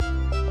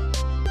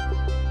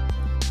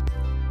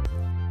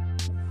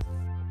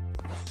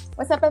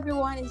What's up,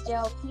 everyone? It's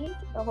JLP,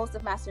 the host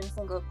of Mastering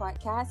Single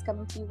podcast,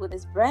 coming to you with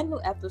this brand new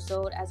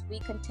episode as we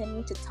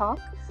continue to talk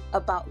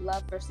about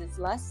love versus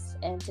lust.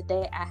 And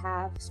today I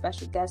have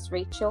special guest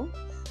Rachel,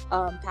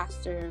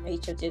 Pastor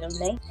Rachel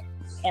Didome,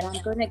 and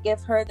I'm going to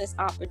give her this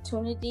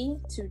opportunity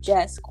to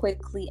just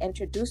quickly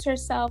introduce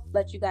herself,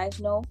 let you guys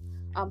know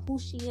who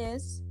she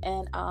is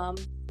and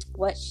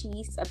what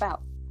she's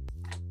about.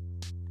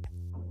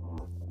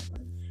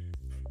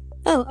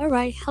 Oh, all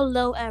right.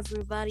 Hello,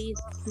 everybody.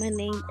 My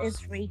name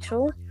is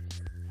Rachel.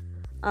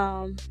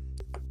 I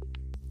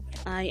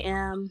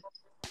am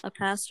a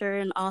pastor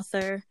and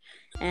author,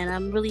 and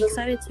I'm really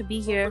excited to be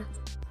here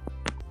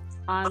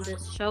on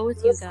this show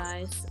with you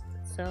guys.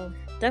 So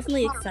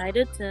definitely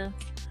excited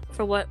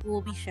for what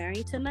we'll be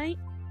sharing tonight.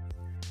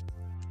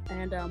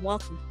 And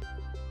welcome.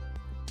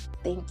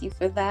 Thank you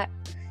for that.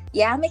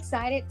 Yeah, I'm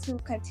excited to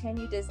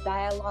continue this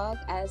dialogue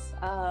as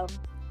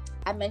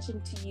I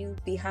mentioned to you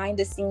behind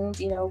the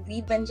scenes,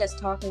 we've been just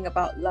talking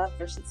about love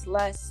versus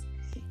lust.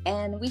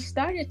 And we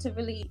started to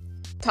really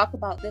talk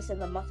about this in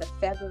the month of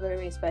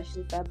February,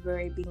 especially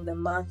February being the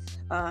month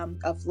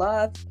of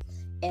love.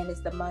 And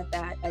it's the month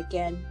that,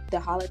 again, the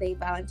holiday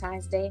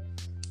Valentine's Day.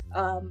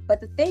 But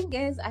the thing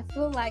is, I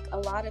feel like a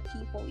lot of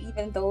people,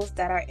 even those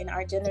that are in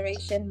our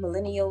generation,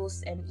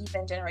 millennials, and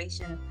even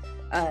generation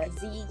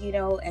Z,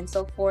 and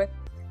so forth,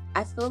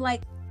 I feel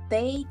like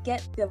they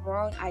get the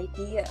wrong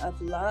idea of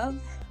love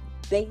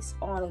based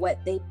on what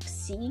they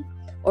see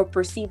or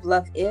perceive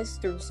love is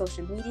through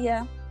social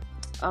media,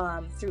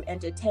 through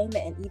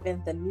entertainment, and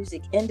even the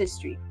music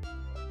industry.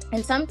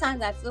 And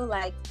sometimes I feel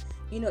like,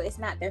 it's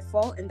not their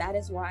fault, and that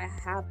is why I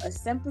have a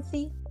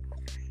sympathy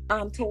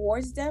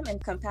towards them and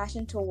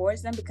compassion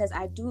towards them, because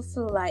I do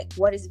feel like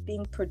what is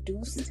being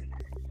produced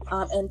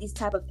in these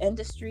type of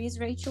industries,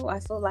 Rachel,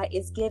 I feel like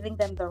it's giving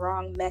them the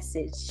wrong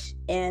message,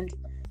 and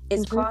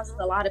it's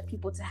causing a lot of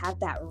people to have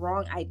that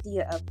wrong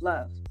idea of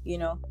love,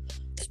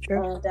 It's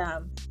true.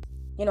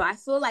 And I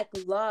feel like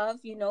love,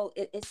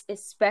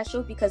 it's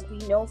special because we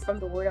know from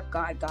the word of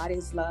God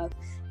is love.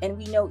 And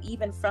we know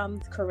even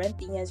from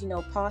Corinthians,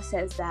 Paul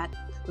says that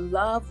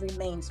love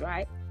remains,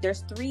 right?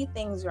 There's three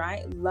things,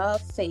 right? Love,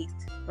 faith,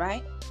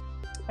 right?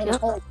 And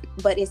hope.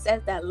 But it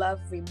says that love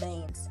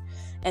remains.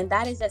 And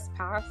that is just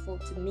powerful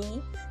to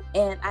me.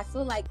 And I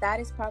feel like that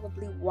is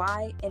probably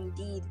why,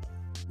 indeed,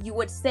 you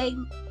would say,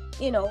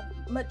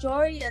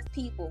 majority of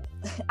people,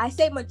 I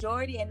say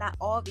majority and not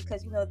all,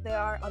 because, there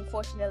are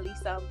unfortunately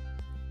some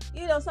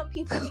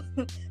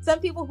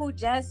people who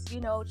just,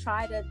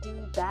 try to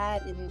do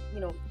bad and,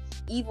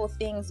 evil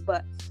things.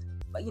 But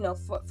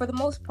for the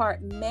most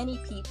part, many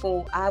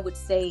people, I would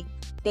say,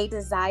 they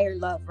desire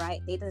love,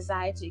 right? They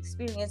desire to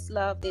experience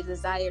love. They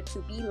desire to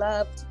be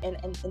loved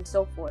and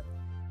so forth.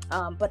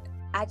 But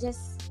I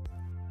just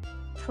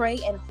pray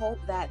and hope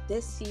that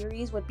this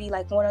series would be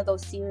like one of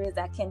those series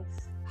that can,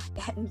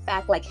 in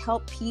fact, like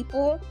help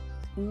people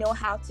know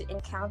how to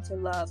encounter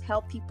love,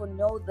 help people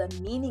know the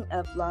meaning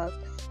of love.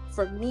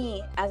 For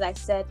me, as I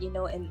said, in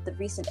the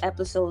recent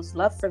episodes,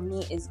 love for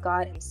me is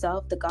God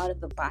himself, the God of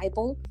the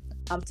Bible,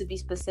 to be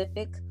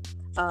specific,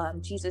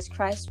 Jesus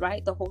Christ,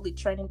 right? The Holy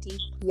Trinity,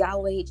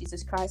 Yahweh,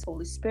 Jesus Christ,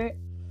 Holy Spirit.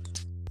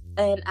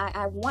 And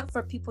I want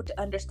for people to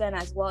understand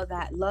as well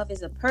that love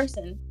is a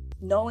person,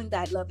 knowing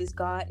that love is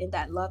God and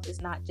that love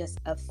is not just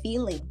a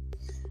feeling.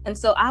 And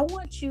so I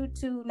want you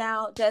to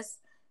now just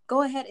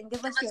go ahead and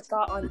give us your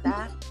thought on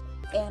that,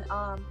 and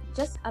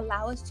just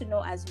allow us to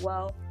know as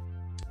well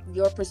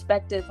your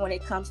perspective when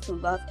it comes to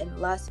love and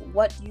lust.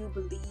 What do you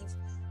believe?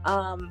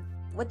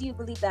 What do you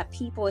believe that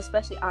people,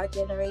 especially our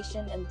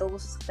generation and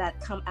those that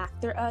come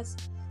after us,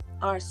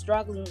 are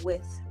struggling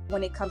with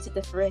when it comes to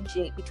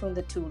differentiate between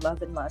the two,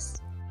 love and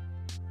lust?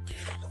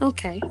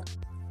 Okay.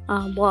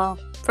 Well,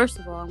 first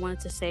of all, I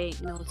wanted to say,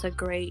 it's a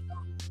great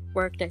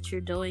work that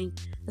you're doing,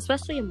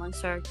 especially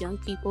amongst our young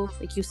people.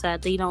 Like you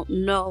said, they don't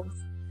know,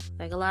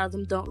 like a lot of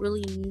them don't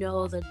really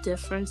know the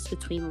difference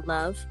between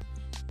love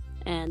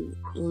and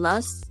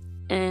lust.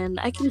 And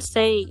I can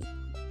say,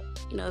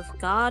 if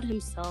God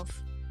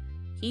himself,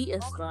 he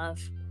is love.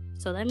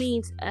 So that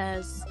means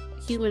as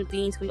human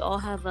beings, we all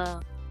have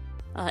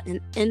an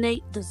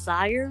innate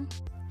desire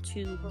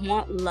to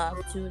want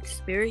love, to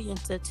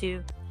experience it,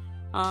 to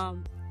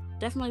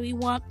definitely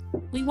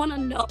we want to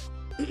know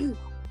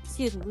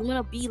excuse me, we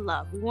want to be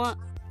loved. We want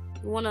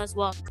to as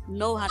well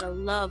know how to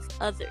love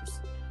others.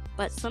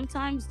 But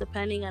sometimes,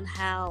 depending on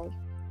how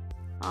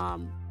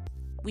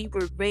we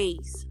were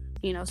raised,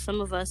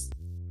 some of us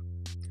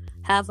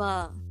have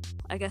I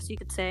guess you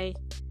could say,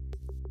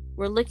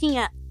 we're looking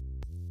at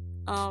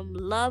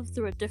love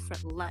through a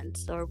different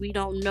lens, or we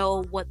don't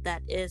know what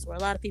that is, or a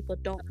lot of people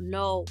don't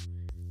know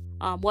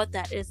what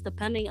that is,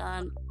 depending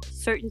on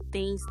certain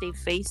things they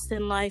faced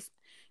in life,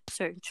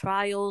 certain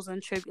trials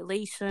and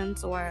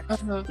tribulations, or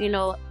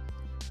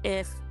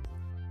if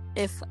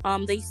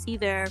they see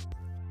their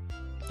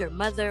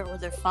mother or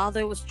their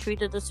father was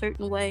treated a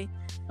certain way,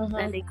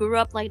 and they grew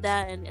up like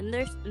that, and in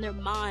their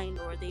mind,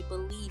 or they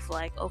believe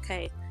like,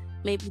 okay,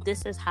 maybe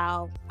this is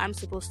how I'm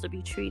supposed to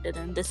be treated,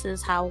 and this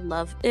is how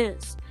love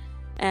is.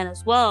 And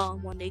as well,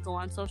 when they go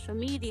on social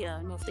media,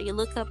 you know, if they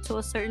look up to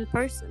a certain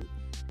person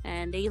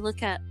and they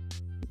look at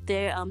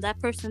their that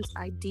person's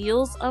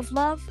ideals of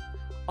love,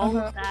 all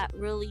of that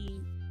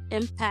really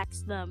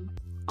impacts them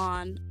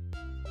on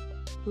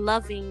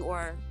loving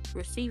or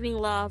receiving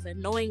love and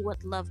knowing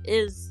what love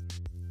is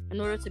in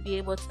order to be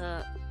able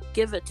to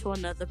give it to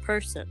another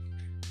person.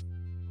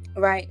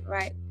 Right.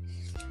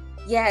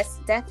 Yes,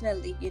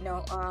 definitely.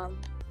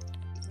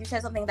 You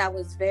said something that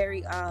was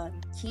very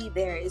key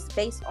there. Is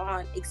based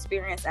on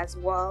experience as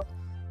well,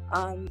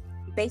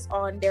 based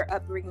on their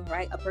upbringing,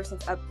 right? A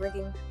person's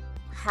upbringing,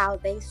 how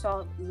they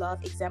saw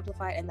love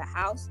exemplified in the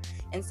house,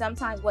 and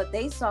sometimes what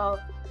they saw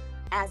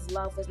as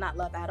love was not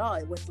love at all.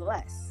 It was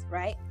less,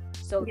 right?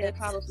 So they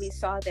probably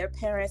saw their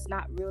parents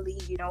not really,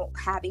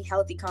 having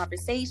healthy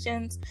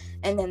conversations,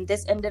 and then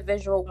this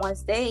individual,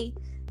 once they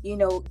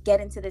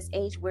get into this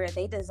age where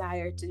they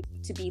desire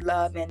to be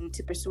loved and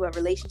to pursue a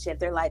relationship,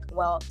 they're like,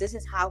 well, this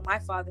is how my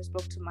father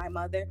spoke to my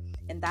mother,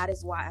 and that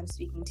is why I'm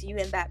speaking to you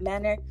in that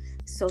manner,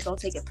 so don't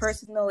take it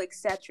personal,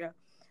 etc.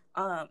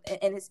 And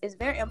it's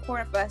very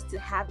important for us to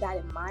have that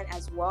in mind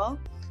as well,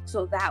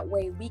 so that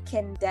way we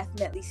can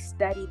definitely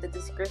study the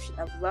description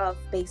of love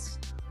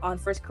based on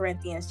 1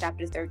 Corinthians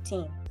chapter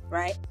 13,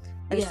 right?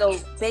 And so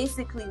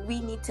basically we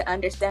need to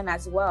understand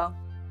as well,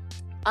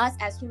 us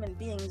as human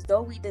beings,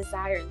 though we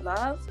desire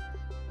love,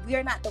 we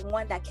are not the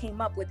one that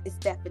came up with its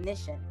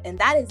definition. And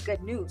that is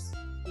good news,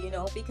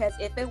 because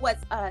if it was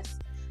us,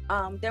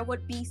 there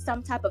would be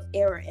some type of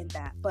error in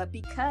that. But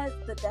because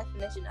the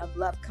definition of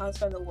love comes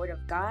from the Word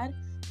of God,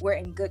 we're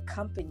in good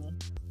company.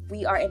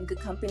 We are in good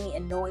company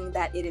in knowing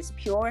that it is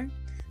pure,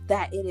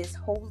 that it is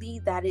holy,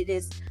 that it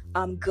is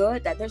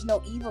good, that there's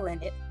no evil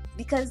in it.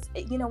 Because,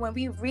 when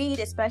we read,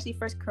 especially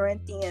 1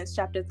 Corinthians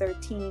chapter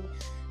 13,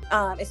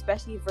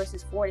 especially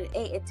verses 4 to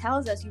 8, it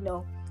tells us,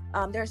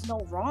 there's no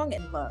wrong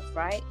in love,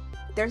 right?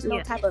 There's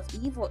no type of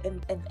evil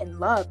in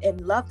love,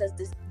 and love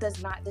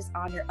does not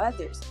dishonor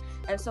others.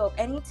 And so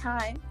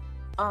anytime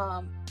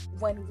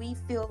when we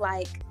feel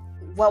like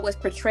what was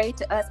portrayed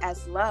to us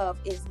as love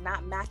is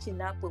not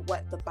matching up with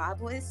what the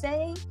Bible is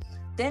saying,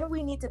 then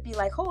we need to be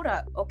like, hold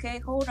up,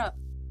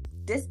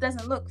 this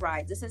doesn't look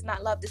right. This is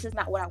not love. This is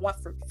not what I want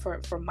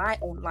for my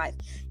own life.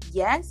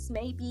 Yes,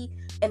 maybe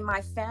in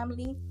my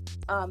family,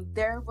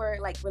 there were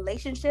like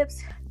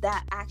relationships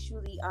that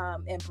actually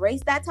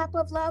embrace that type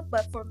of love.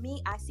 But for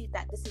me, I see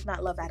that this is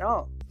not love at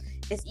all.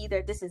 It's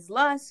either this is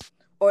lust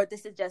or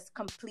this is just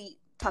complete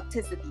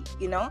toxicity,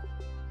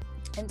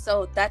 And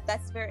so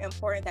that's very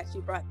important that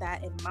you brought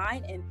that in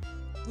mind. And,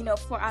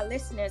 for our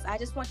listeners, I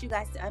just want you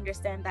guys to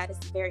understand that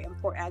it's very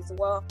important as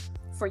well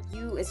for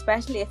you,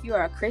 especially if you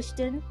are a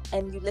Christian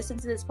and you listen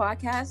to this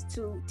podcast,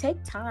 to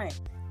take time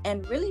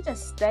and really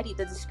just study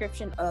the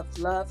description of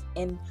love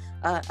in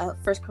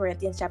 1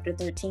 Corinthians chapter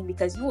 13,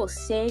 because you will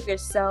save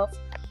yourself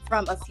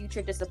from a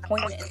future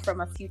disappointment and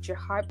from a future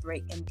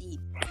heartbreak indeed.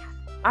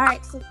 All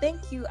right, so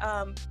thank you,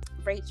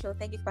 Rachel.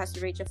 Thank you, Pastor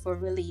Rachel, for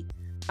really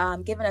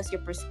giving us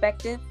your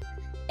perspective.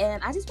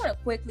 And I just want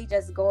to quickly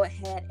just go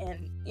ahead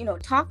and,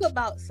 talk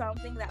about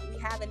something that we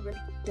haven't really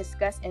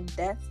discussed in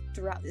depth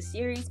throughout the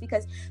series,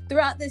 because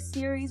throughout this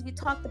series, we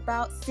talked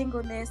about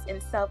singleness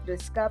and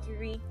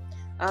self-discovery.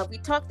 We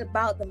talked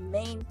about the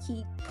main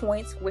key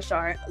points, which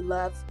are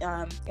love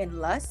and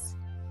lust.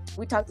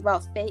 We talked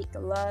about fake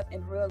love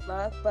and real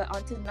love. But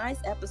on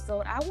tonight's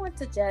episode, I want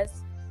to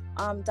just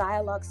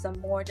dialogue some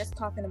more, just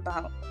talking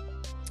about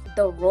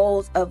the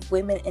roles of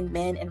women and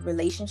men in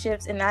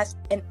relationships, and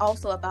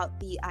also about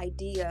the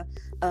idea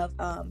of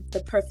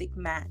the perfect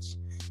match.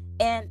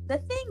 And the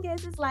thing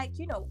is like,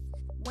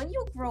 when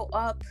you grow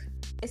up,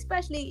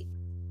 especially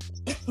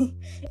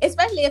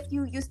if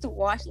you used to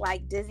watch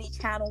like Disney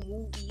Channel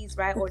movies,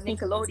 right, or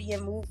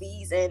Nickelodeon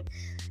movies, and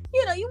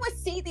you would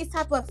see these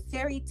type of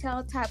fairy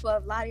tale type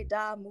of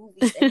la-di-da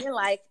movies, and you're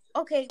like,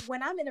 okay,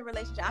 when I'm in a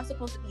relationship, I'm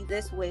supposed to be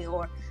this way,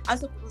 or I'm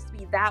supposed to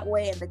be that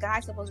way, and the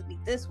guy's supposed to be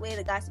this way,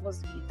 the guy's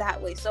supposed to be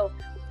that way. So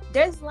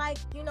there's like,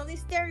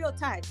 these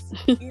stereotypes,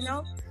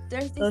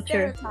 there's these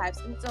stereotypes.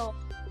 And so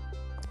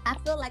I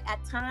feel like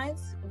at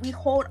times we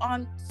hold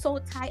on so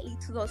tightly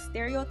to those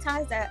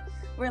stereotypes that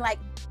we're like,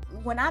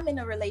 when I'm in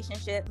a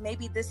relationship,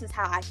 maybe this is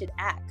how I should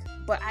act.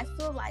 But I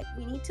feel like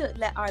we need to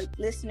let our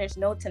listeners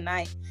know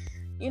tonight,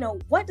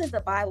 what does the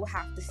Bible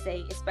have to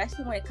say,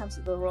 especially when it comes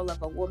to the role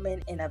of a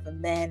woman and of a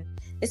man,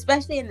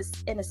 especially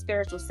in a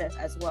spiritual sense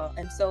as well.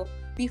 And so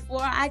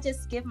before I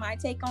just give my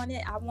take on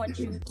it, I want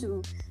you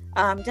to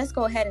just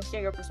go ahead and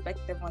share your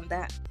perspective on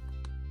that.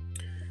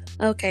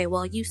 Okay,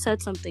 well, you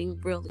said something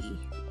really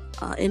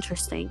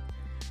interesting,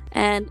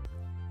 and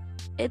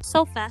it's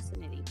so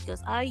fascinating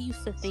because I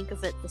used to think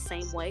of it the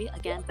same way.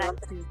 Again, back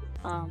to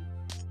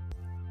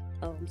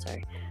I'm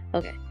sorry.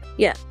 Okay,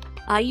 yeah,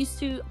 I used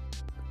to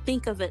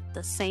think of it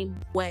the same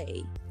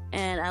way,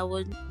 and I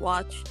would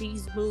watch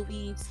these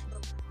movies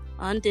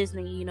on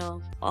Disney,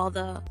 all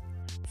the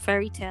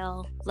fairy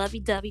tale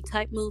lovey-dovey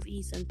type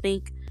movies, and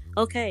think,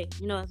 okay,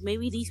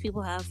 maybe these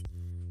people have,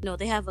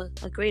 they have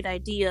a great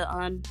idea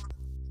on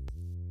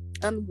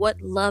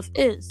what love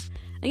is.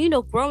 And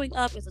growing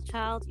up as a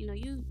child,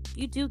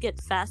 you do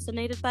get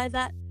fascinated by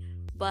that,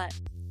 but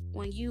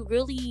when you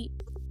really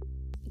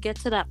get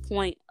to that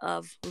point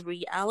of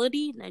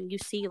reality, then you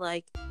see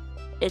like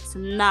it's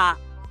not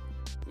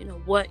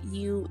what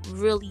you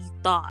really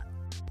thought.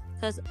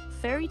 Because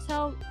fairy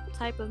tale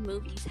type of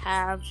movies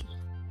have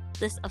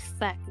this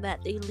effect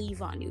that they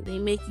leave on you. They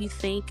make you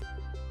think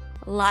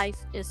life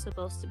is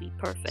supposed to be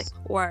perfect,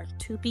 or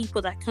two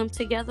people that come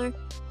together,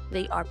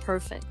 they are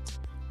perfect.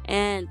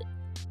 And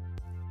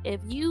if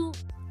you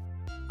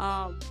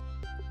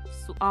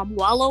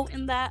wallow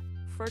in that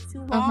for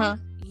too long,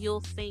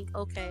 you'll think,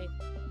 okay,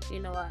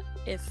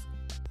 if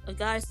a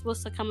guy is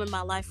supposed to come in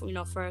my life,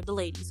 for the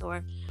ladies,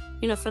 or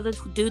for the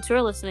dudes who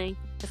are listening,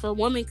 if a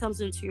woman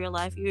comes into your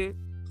life, you're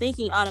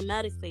thinking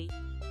automatically,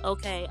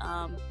 okay,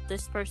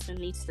 this person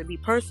needs to be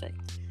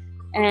perfect.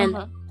 And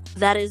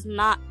that is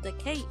not the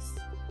case.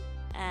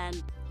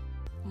 And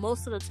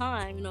most of the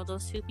time,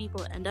 those two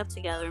people end up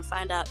together and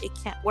find out it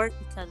can't work,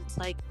 because it's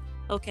like,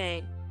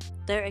 okay,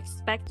 they're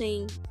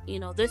expecting,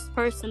 this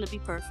person to be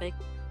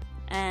perfect,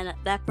 and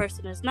that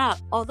person is not.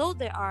 Although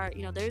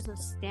there's a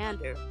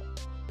standard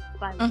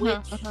by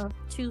which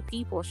two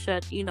people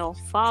should,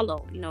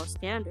 follow,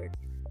 standard.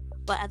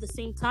 But at the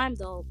same time,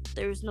 though,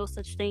 there's no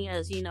such thing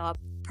as, a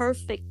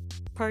perfect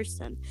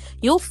person.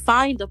 You'll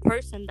find the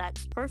person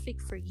that's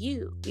perfect for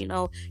you,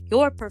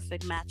 your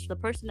perfect match, the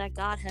person that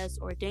God has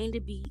ordained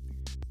to be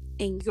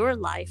in your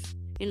life,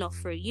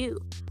 for you.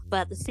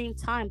 But at the same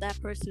time,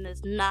 that person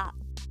is not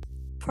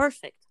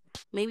perfect.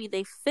 Maybe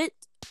they fit,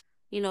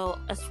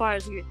 as far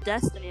as your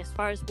destiny, as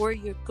far as where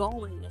you're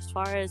going, as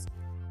far as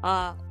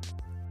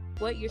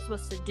what you're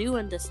supposed to do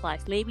in this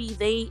life. Maybe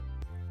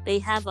they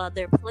have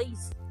their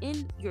place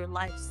in your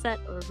life set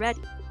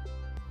already.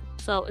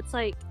 So it's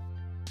like,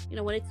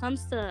 when it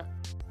comes to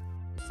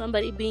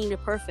somebody being the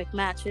perfect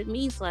match, it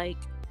means like,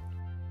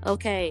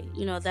 okay,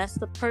 that's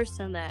the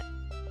person that,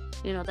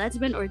 that's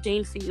been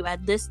ordained for you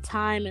at this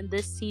time and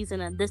this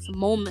season and this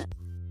moment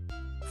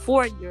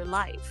for your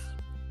life.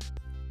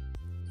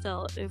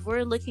 So if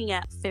we're looking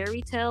at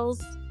fairy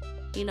tales,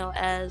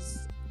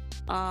 as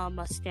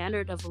a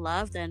standard of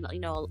love, then,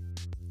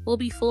 we'll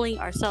be fooling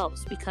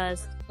ourselves,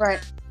 because,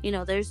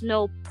 there's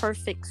no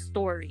perfect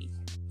story.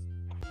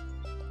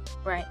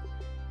 Right.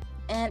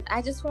 And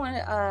I just want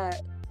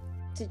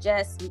to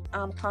just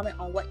comment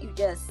on what you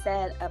just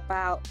said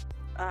about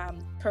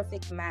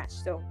perfect match.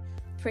 So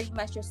pretty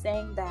much you're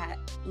saying that,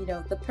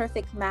 the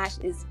perfect match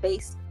is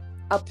based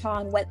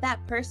upon what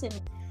that person,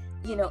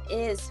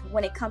 is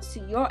when it comes to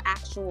your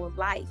actual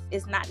life.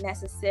 Is not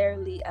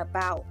necessarily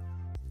about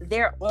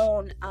their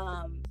own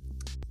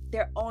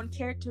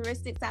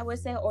characteristics, I would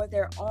say, or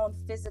their own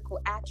physical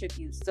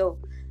attributes. So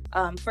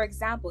for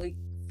example,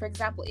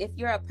 if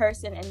you're a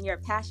person and you're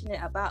passionate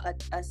about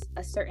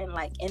a certain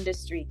like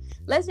industry,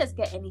 let's just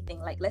get anything.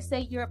 Like, let's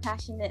say you're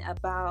passionate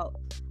about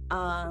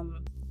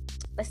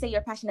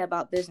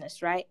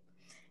business, right?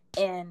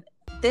 And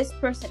this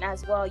person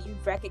as well, you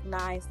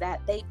recognize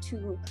that they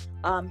too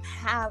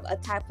have a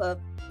type of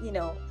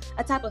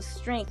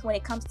strength when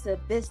it comes to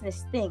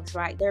business things,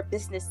 right? They're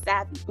business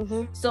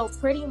savvy. So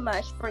pretty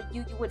much for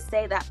you would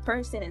say that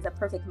person is a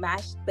perfect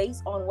match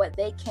based on what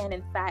they can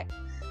in fact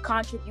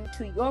contribute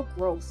to your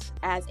growth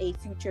as a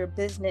future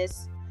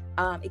business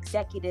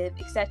executive,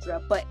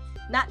 etc. But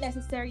not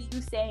necessarily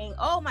you saying,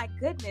 oh my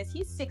goodness,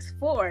 he's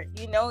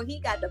 6'4", he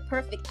got the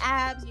perfect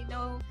abs, he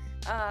know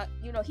how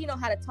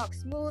to talk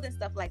smooth and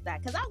stuff like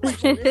that. Because I want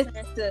the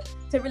listeners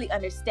to really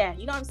understand,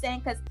 you know what I'm saying?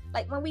 Because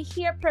like when we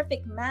hear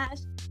perfect match,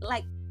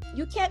 like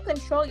you can't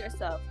control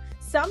yourself.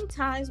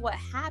 Sometimes what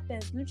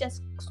happens, you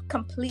just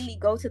completely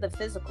go to the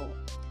physical,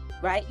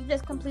 right? You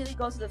just completely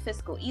go to the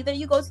physical. Either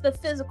you go to the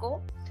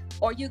physical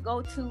or you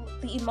go to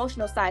the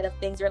emotional side of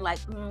things. You're like,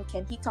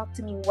 can he talk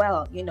to me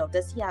well?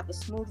 Does he have a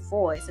smooth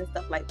voice and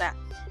stuff like that?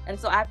 And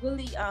so I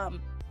really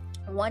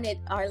wanted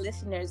our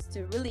listeners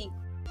to really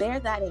bear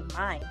that in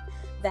mind,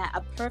 that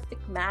a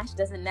perfect match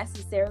doesn't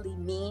necessarily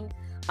mean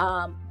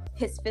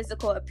his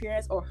physical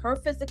appearance or her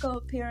physical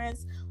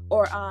appearance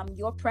or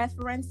your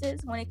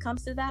preferences when it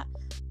comes to that,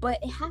 but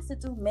it has to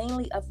do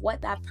mainly of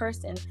what that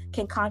person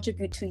can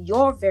contribute to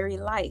your very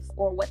life,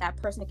 or what that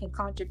person can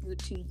contribute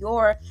to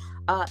your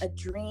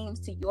dreams,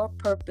 to your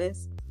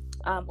purpose,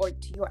 or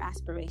to your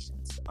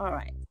aspirations. All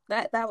right,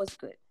 that was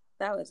good.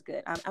 That was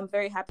good. I'm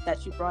very happy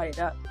that you brought it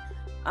up.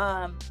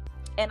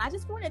 And I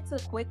just wanted to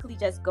quickly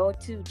just go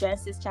to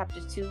Genesis chapter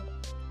 2.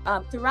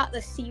 Throughout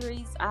the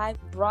series, I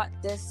brought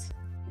this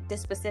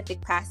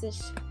specific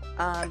passage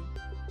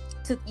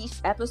to each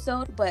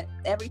episode, but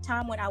every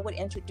time when I would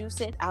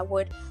introduce it, I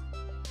would,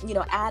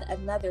 add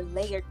another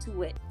layer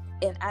to it.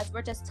 And as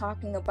we're just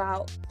talking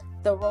about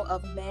the role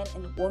of men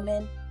and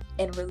women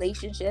in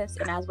relationships,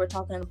 and as we're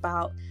talking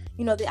about,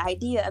 the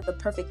idea of the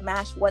perfect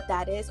match, what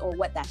that is or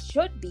what that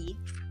should be,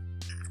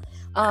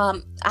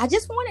 I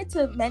just wanted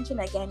to mention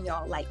again,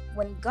 y'all, like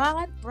when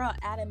God brought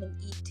Adam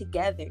and Eve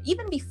together,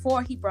 even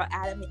before he brought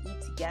Adam and Eve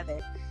together,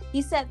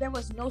 he said there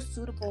was no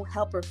suitable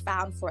helper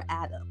found for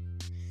Adam.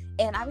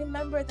 And I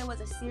remember there was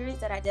a series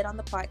that I did on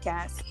the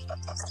podcast,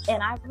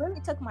 and I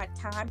really took my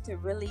time to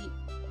really,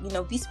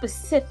 be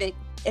specific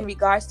in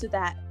regards to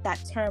that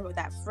term or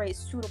that phrase,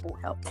 suitable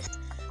helper.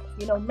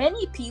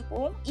 Many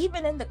people,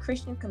 even in the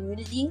Christian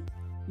community,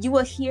 you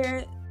will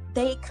hear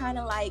they kind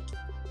of like,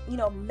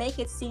 make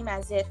it seem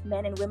as if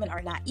men and women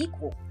are not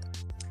equal.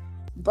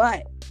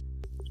 But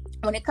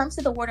when it comes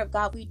to the Word of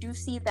God, we do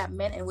see that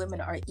men and women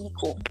are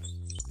equal.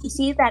 You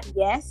see that,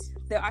 yes,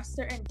 there are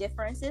certain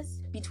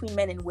differences between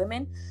men and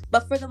women,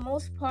 but for the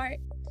most part,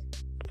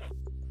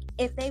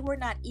 if they were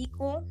not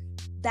equal,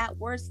 that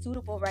word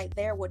suitable right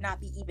there would not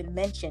be even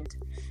mentioned.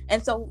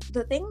 And so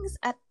the thing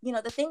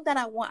that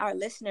I want our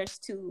listeners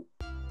to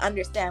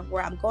understand,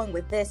 where I'm going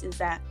with this, is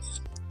that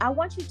I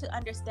want you to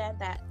understand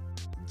that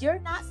you're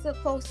not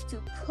supposed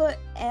to put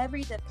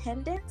every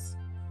dependence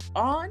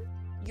on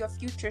your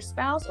future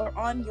spouse or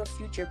on your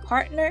future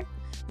partner.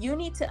 You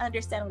need to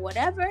understand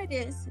whatever it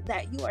is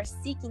that you are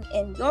seeking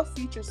in your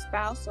future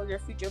spouse or your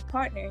future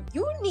partner,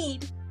 you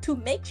need to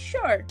make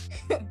sure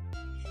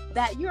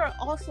that you are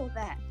also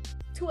that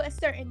to a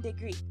certain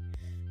degree.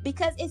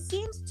 Because it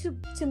seems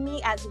to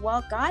me as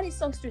well, God is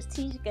so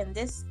strategic in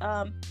this,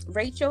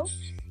 Rachel,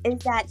 is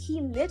that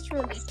he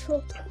literally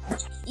took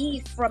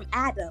Eve from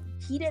Adam.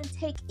 He didn't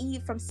take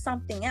Eve from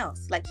something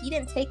else. Like, he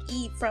didn't take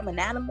Eve from an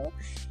animal,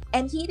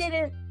 and he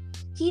didn't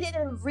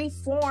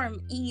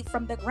reform Eve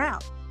from the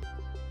ground.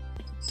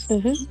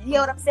 Mm-hmm. You know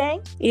what I'm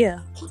saying?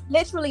 Yeah. He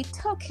literally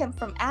took him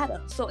from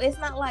Adam. So it's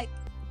not like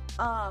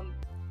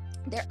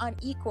they're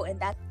unequal in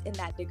that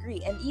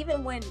degree. And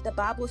even when the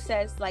Bible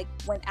says, like,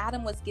 when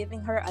Adam was giving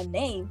her a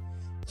name,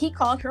 he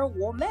called her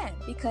woman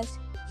because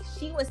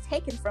she was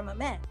taken from a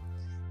man.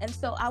 And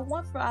so I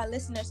want for our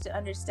listeners to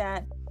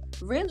understand,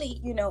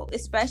 really,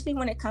 especially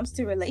when it comes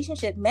to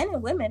relationship, men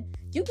and women,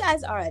 you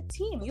guys are a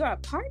team. You're a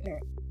partner.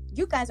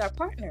 You guys are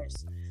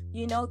partners.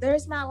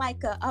 There's not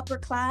like a upper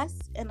class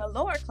and a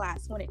lower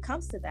class when it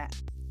comes to that,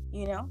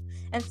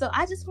 And so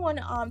I just want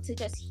to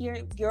just hear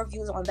your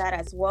views on that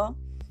as well.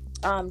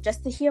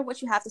 Just to hear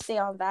what you have to say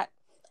on that.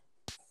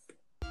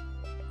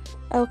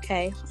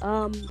 Okay.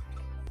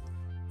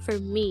 For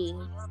me,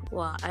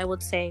 well, I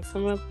would say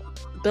from a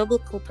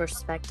biblical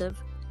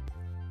perspective,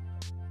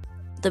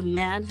 the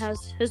man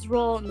has his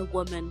role and the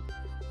woman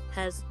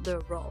has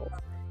their role.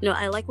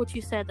 I like what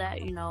you said that,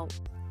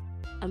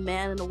 a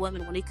man and a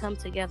woman, when they come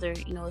together,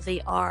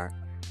 they are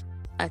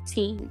a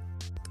team.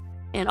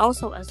 And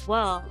also as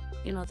well,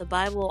 the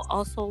Bible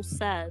also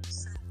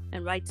says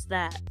and writes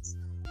that,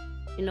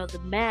 the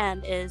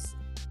man is,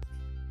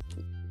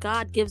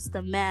 God gives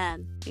the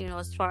man,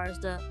 as far as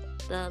the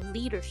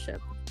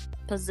leadership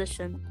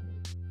position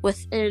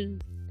within,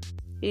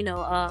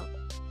 a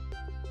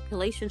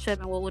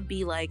relationship, and what would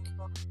be like,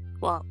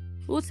 well,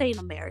 we would say in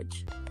a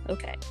marriage.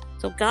 Okay.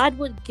 So God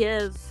would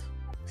give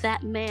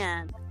that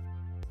man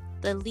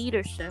the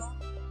leadership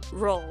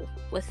role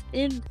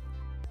within,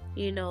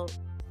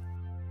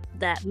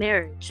 that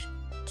marriage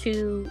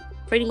to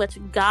pretty much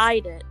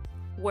guide it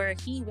where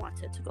he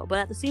wants it to go. But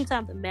at the same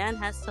time, the man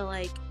has to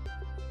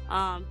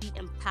be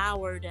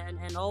empowered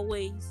and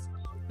always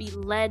be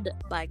led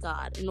by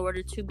God in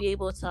order to be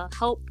able to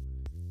help,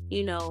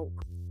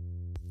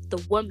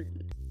 the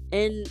woman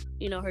in,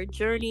 her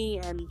journey,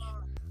 and,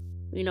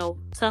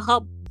 to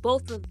help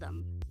both of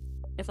them,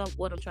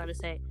 what I'm trying to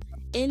say,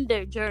 in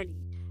their journey.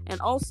 And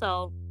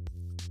also,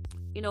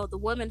 the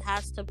woman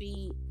has to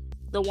be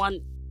the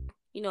one,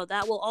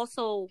 that will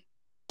also,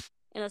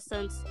 in a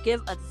sense,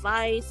 give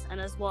advice and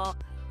as well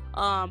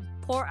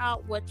pour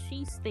out what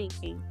she's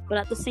thinking. But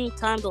at the same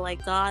time,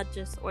 God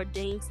just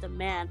ordains the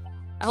man.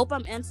 I hope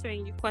I'm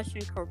answering your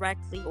question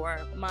correctly, or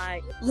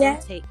my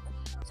take.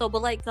 So,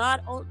 but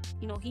God,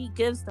 he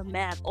gives the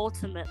man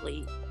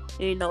ultimately,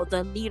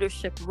 the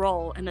leadership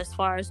role. And as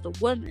far as the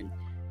woman,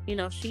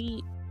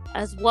 she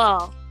as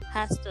well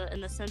has to,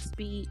 in a sense,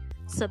 be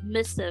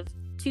submissive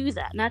to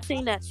that. Not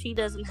saying that she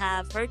doesn't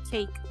have her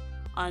take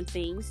on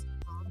things,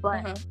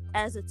 but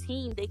as a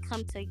team, they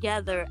come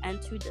together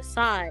and to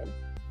decide,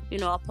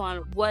 upon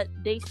what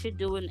they should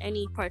do in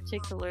any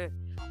particular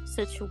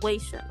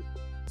situation.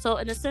 So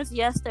in a sense,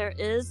 yes, there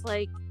is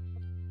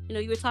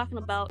you were talking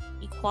about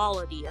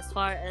equality as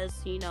far as,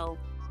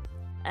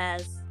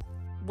 as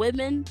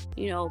women,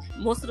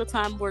 most of the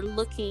time we're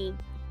looking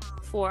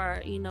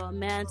for, a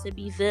man to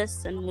be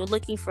this, and we're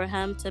looking for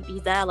him to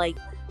be that.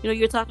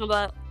 You're talking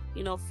about,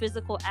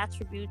 physical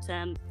attributes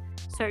and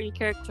certain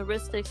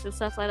characteristics and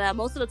stuff like that.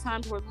 Most of the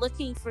time we're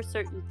looking for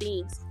certain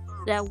things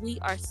that we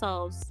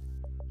ourselves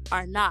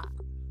are not.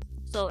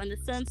 So in a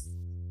sense,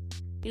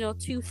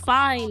 to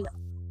find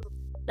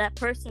that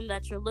person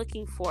that you're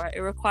looking for, it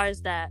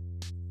requires that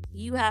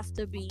you have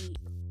to be,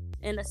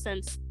 in a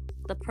sense,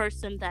 the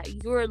person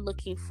that you're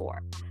looking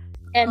for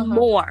and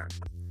more.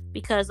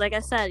 Because like I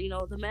said,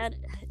 the man,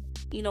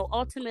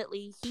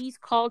 ultimately he's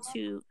called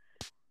to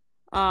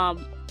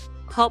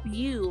help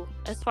you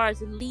as far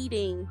as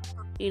leading,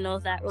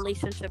 that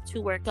relationship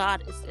to where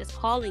God is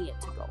calling it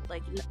to go,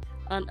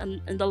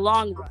 in the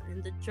long run,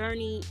 in the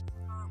journey,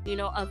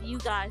 of you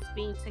guys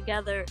being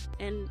together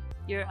in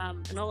your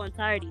in all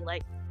entirety.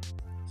 Like,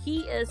 he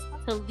is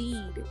to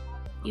lead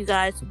you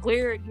guys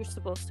where you're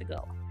supposed to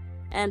go.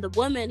 And the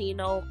woman,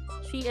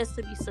 she is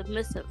to be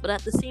submissive. But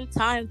at the same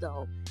time,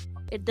 though,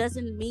 it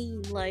doesn't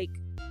mean like,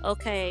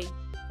 okay,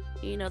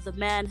 the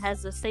man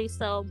has a say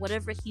so,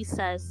 whatever he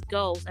says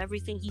goes,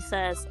 everything he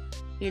says,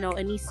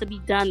 it needs to be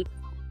done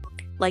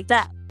like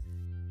that.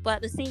 But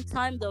at the same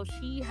time, though,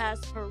 she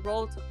has her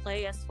role to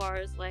play as far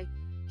as like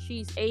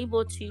she's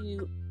able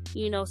to,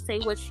 say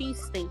what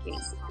she's thinking.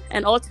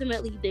 And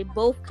ultimately, they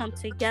both come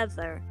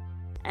together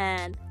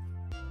and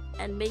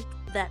make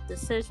that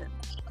decision.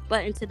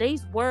 But in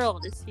today's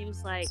world, it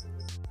seems like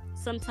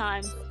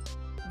sometimes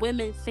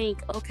women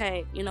think,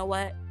 okay, you know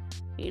what,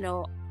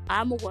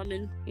 I'm a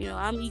woman,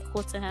 I'm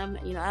equal to him,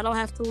 I don't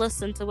have to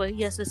listen to what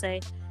he has to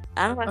say,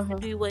 I don't have to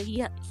do what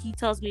he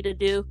tells me to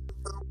do.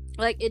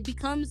 Like, it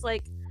becomes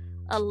like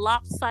a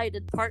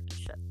lopsided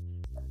partnership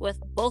with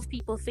both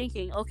people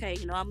thinking, okay,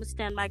 I'm gonna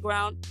stand my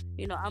ground,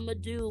 I'm gonna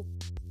do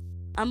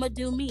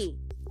me,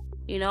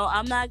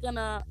 I'm not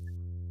gonna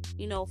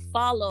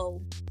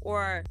follow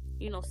or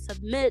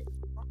submit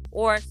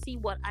or see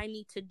what I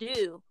need to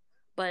do.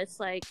 But it's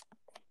like,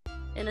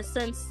 in a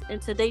sense, in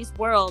today's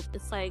world,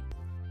 it's like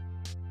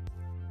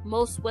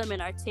most women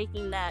are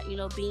taking that,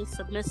 being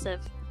submissive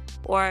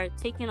or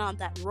taking on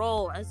that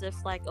role as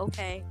if like,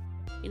 okay,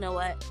 you know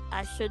what,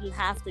 I shouldn't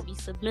have to be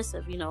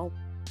submissive,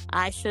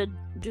 I should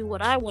do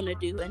what I want to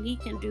do and he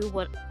can do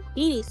what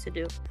he needs to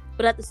do.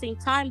 But at the same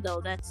time,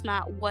 though, that's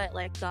not what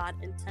like God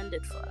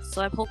intended for us.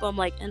 So I hope I'm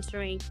like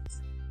answering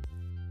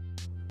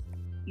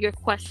your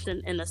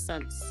question in a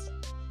sense.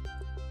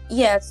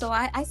 Yeah, so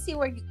I see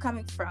where you're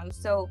coming from.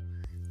 So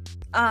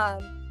I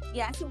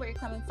see where you're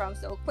coming from.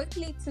 So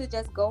quickly, to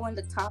just go on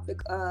the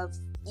topic of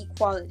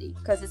equality,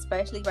 because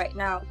especially right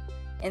now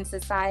in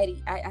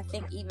society, I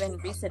think even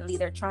recently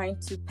they're trying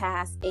to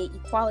pass a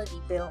equality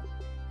bill.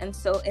 And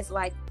so it's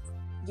like,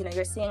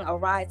 you're seeing a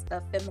rise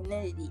of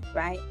femininity,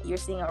 right? You're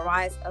seeing a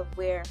rise of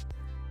where,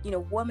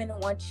 women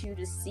want you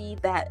to see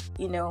that,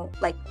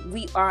 like,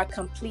 we are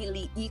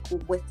completely equal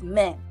with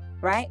men,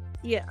 right?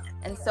 Yeah.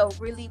 And so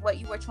really what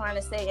you were trying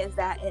to say is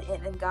that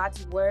in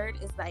God's word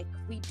is like,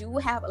 we do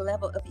have a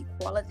level of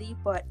equality,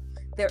 but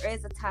there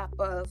is a type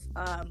of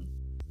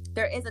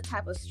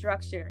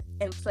structure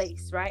in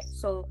place, right?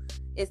 So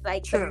it's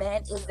like, the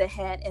man is the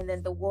head, and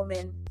then the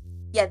woman,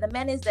 the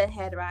man is the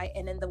head, right?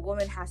 And then the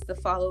woman has to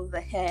follow the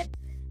head.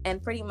 And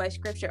pretty much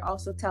scripture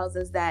also tells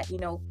us that,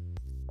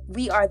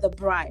 we are the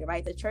bride,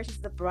 right? The church is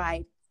the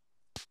bride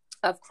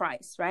of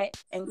Christ, right?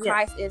 And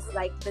Christ is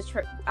like the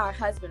church, our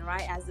husband,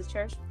 right? As the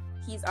church,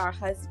 he's our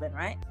husband,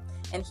 right?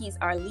 And he's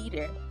our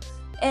leader.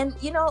 And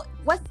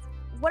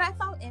what I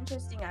found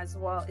interesting as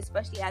well,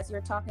 especially as you're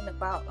talking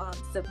about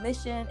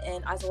submission,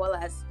 and as well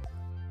as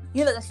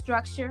the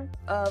structure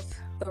of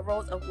the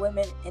roles of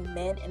women and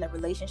men in a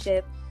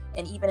relationship,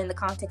 and even in the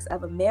context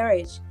of a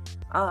marriage,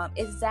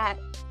 is that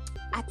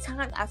at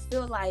times I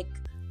feel like,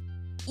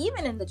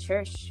 even in the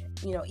church,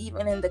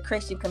 even in the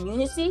Christian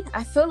community,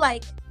 I feel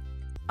like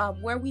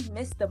where we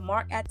miss the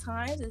mark at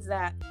times is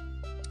that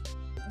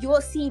you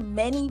will see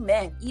many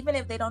men, even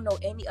if they don't know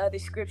any other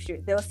scripture,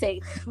 they'll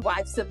say,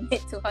 wives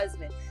submit to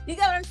husband. You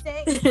get what I'm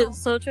saying?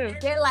 It's so true.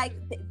 They're like,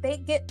 they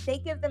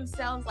give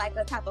themselves like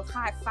a type of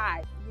high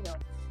five,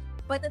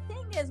 But the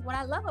thing is, what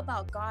I love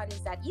about God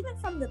is that even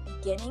from the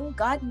beginning,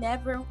 God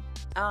never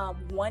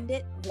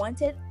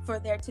wanted for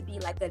there to be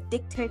like a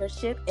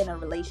dictatorship in a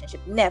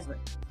relationship. Never.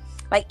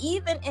 Like,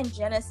 even in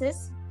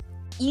Genesis,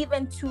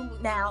 even to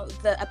now,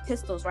 the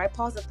epistles, right?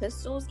 Paul's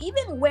epistles,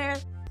 even where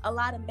a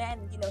lot of men,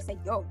 say,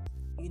 yo,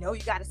 you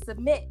got to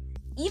submit.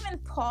 Even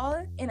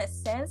Paul, in a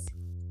sense,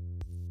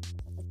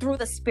 through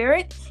the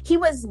Spirit, he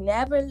was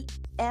never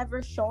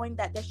ever showing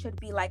that there should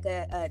be like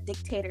a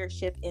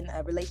dictatorship in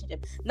a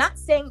relationship. Not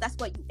saying that's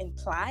what you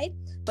implied,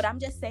 but I'm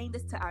just saying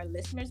this to our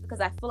listeners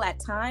because I feel at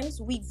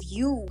times we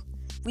view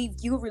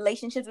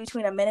relationships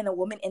between a man and a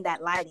woman in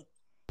that lighting.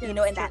 In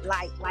that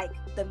light, like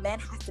the man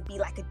has to be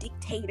like a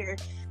dictator.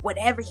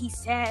 Whatever he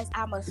says,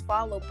 I must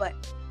follow. But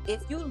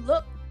if you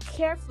look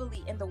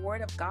carefully in the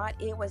Word of God,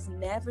 it was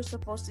never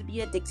supposed to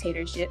be a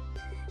dictatorship.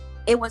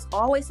 It was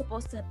always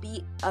supposed to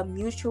be a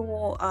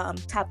mutual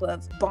type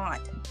of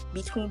bond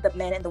between the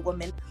man and the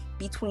woman,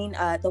 between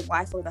the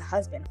wife or the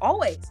husband.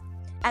 Always.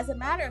 As a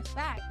matter of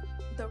fact,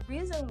 the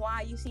reason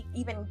why you see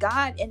even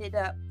God ended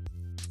up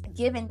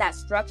giving that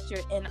structure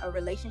in a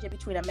relationship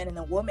between a man and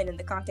a woman in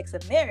the context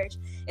of marriage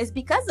is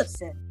because of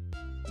sin.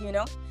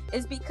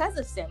 It's because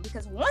of sin.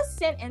 Because once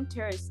sin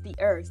enters the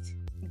earth,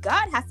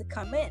 God has to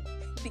come in.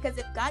 Because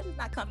if God does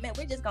not come in,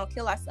 we're just gonna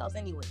kill ourselves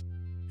anyway.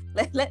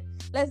 Let's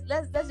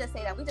just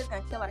say that we're just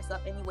gonna kill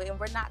ourselves anyway, and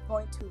we're not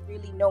going to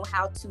really know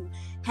how to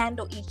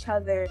handle each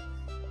other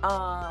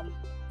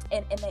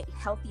in a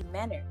healthy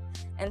manner.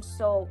 And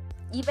so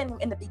even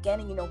in the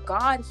beginning,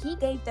 God, he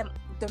gave them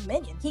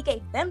dominion. He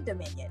gave them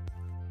dominion.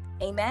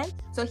 Amen.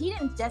 So he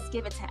didn't just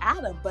give it to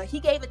Adam, but he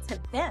gave it to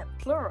them,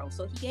 plural.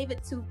 So he gave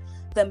it to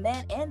the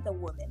man and the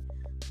woman.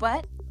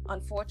 But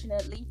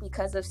unfortunately,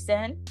 because of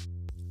sin,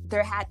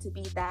 there had to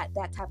be that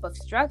type of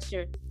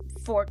structure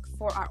for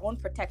our own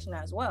protection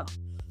as well,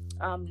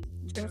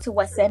 due to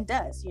what sin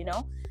does, you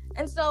know.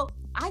 And so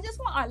I just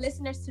want our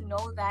listeners to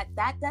know that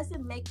that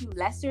doesn't make you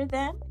lesser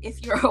than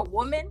if you're a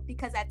woman,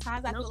 because at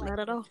times Not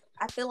at all.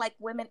 I feel like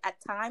women at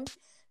times,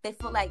 they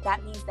feel like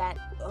that means that,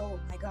 oh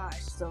my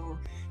gosh, so,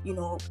 you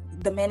know,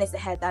 the man is the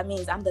head, that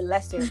means I'm the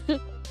lesser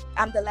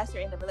I'm the lesser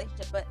in the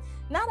relationship. But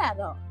not at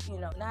all, you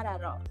know, not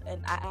at all.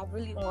 And I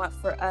really want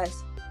for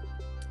us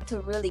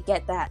to really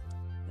get that,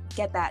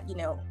 you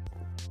know,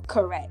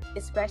 correct,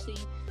 especially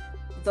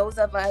those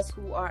of us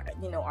who are,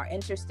 you know, are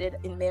interested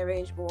in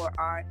marriage or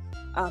are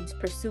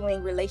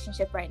pursuing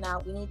relationship right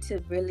now. We need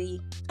to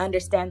really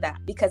understand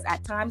that, because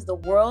at times the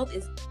world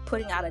is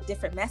putting out a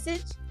different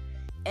message,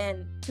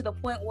 and to the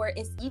point where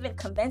it's even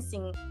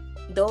convincing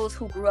those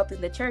who grew up in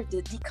the church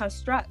to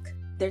deconstruct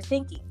their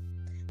thinking.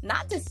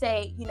 Not to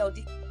say, you know,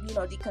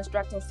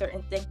 deconstructing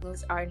certain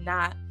thinkings are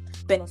not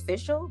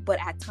beneficial, but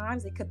at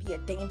times it could be a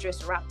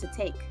dangerous route to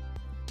take.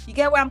 You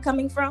get where I'm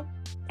coming from?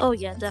 Oh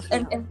yeah,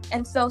 definitely.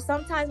 And so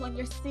sometimes when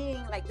you're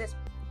seeing like this,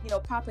 you know,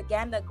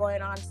 propaganda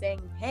going on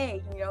saying,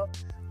 hey,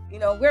 you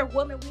know, we're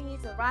women, we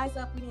need to rise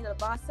up, we need to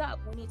boss up,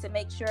 we need to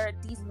make sure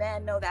these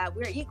men know that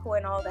we're equal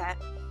and all that,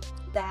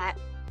 that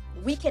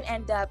we can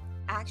end up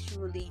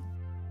actually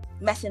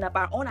messing up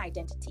our own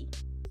identity,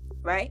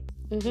 right?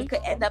 We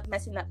could end up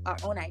messing up our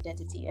own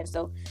identity. And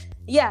so,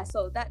 yeah,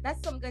 so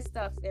that's some good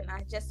stuff. And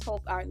I just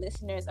hope our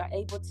listeners are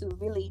able to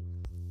really,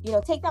 you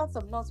know, take down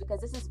some notes, because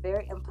this is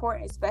very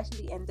important,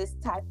 especially in this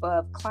type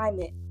of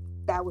climate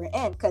that we're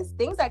in, because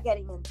things are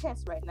getting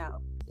intense right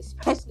now,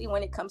 especially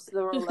when it comes to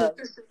the role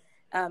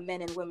of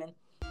men and women.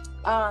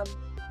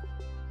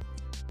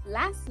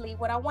 Lastly,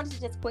 what I wanted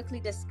to just quickly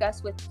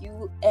discuss with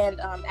you,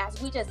 and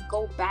as we just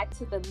go back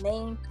to the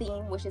main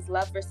theme, which is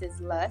love versus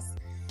lust,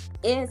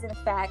 is in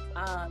fact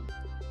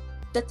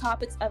the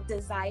topics of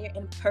desire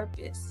and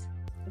purpose.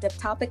 The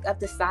topic of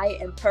desire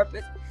and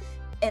purpose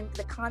in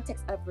the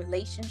context of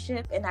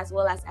relationship, and as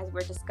well as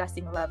we're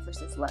discussing love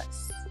versus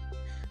lust.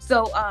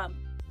 So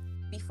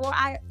before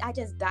I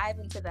just dive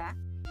into that,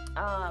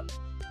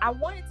 I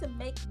wanted to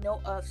make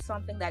note of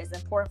something that is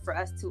important for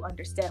us to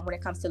understand when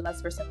it comes to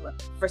lust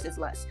versus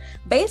lust.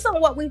 Based on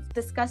what we've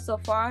discussed so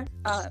far,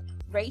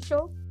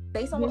 Rachel,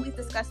 based on what we've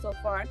discussed so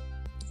far,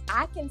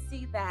 I can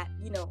see that,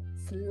 you know,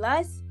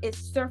 lust is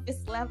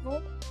surface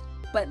level,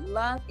 but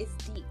love is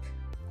deep.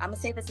 I'm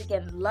gonna say this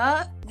again.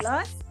 Lust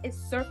is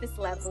surface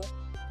level,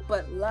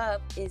 but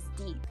love is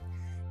deep.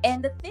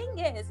 And the thing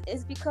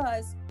is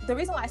because the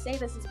reason why I say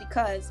this is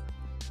because,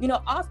 you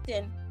know,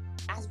 often,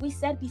 as we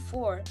said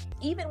before,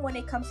 even when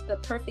it comes to the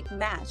perfect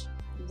match,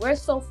 we're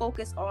so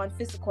focused on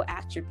physical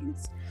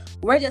attributes.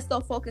 We're just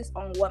so focused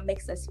on what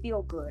makes us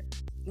feel good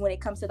when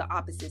it comes to the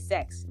opposite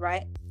sex,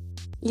 right?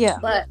 Yeah.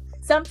 But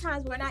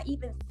sometimes we're not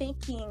even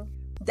thinking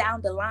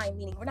down the line,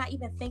 meaning we're not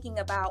even thinking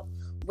about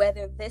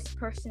whether this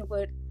person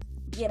would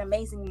be an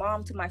amazing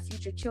mom to my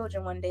future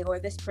children one day, or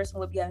this person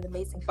would be an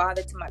amazing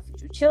father to my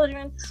future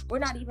children. We're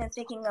not even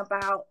thinking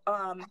about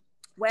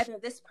whether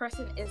this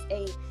person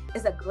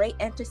is a great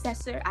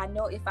intercessor. I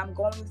know if I'm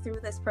going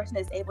through, this person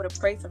is able to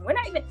pray for me. We're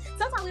not even,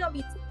 sometimes we don't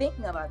be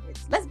thinking about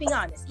this. Let's be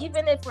honest.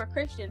 Even if we're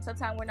Christian,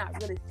 sometimes we're not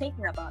really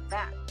thinking about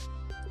that.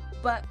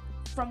 But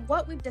from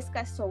what we've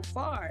discussed so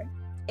far,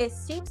 it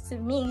seems to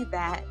me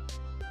that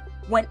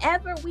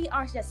whenever we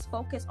are just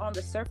focused on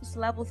the surface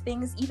level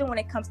things, even when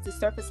it comes to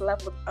surface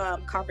level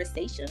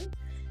conversation,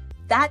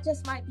 that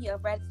just might be a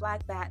red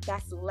flag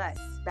that's lust,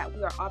 that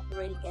we are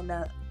operating in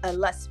a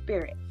lust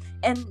spirit.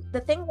 And the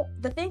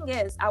thing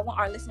is, I want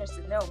our listeners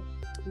to know,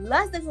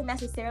 lust doesn't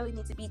necessarily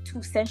need to be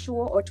too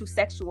sensual or too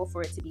sexual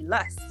for it to be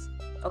lust.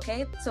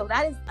 Okay, so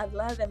that is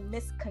another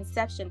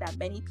misconception that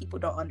many people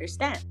don't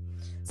understand.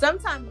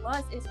 Sometimes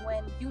lust is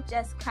when you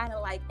just kind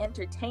of like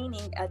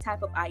entertaining a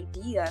type of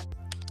idea,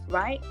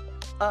 right,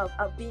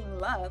 of being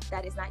loved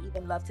that is not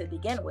even love to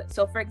begin with.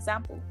 So for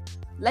example,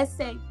 let's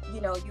say,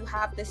 you know, you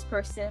have this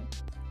person,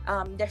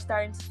 they're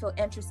starting to feel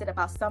interested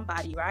about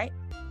somebody, right?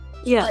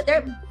 Yeah.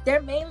 But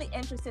they're mainly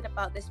interested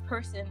about this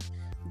person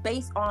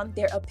based on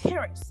their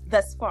appearance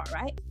thus far,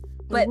 right?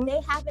 But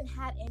they haven't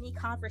had any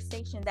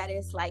conversation that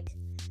is like,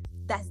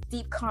 that's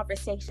deep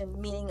conversation,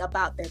 meaning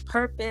about their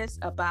purpose,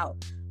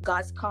 about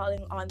God's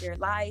calling on their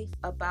life,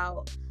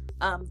 about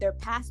their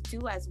past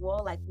too as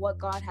well, like what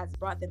God has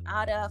brought them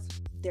out of,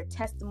 their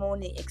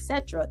testimony,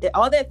 etc.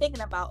 All they're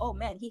thinking about, oh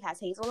man, he has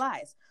hazel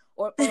eyes,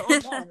 or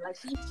oh man, like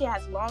she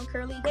has long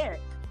curly hair.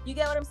 You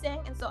get what I'm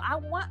saying? And so I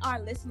want our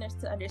listeners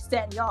to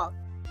understand, y'all,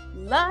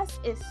 lust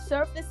is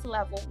surface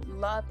level,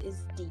 love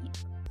is deep.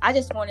 I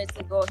just wanted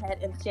to go ahead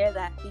and share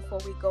that before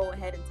we go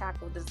ahead and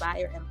tackle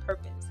desire and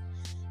purpose.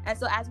 And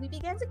so as we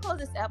begin to close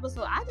this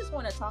episode, I just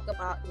want to talk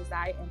about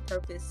desire and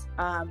purpose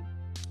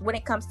when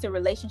it comes to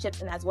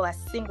relationships and as well as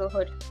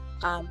singlehood,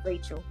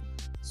 Rachel.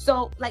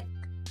 So like,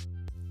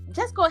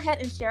 just go ahead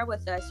and share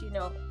with us, you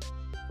know,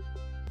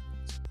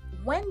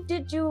 when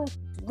did you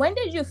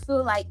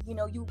feel like, you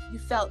know, you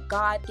felt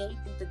God gave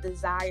you the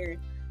desire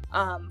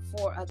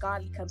for a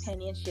godly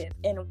companionship,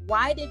 and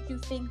why did you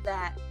think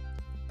that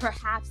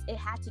perhaps it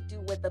had to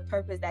do with the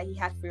purpose that he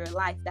had for your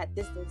life, that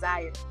this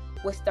desire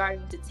was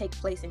starting to take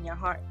place in your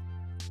heart.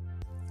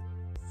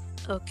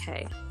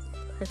 Okay,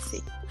 let's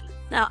see.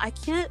 Now, I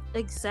can't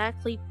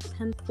exactly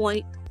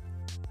pinpoint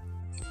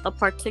a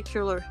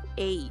particular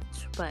age,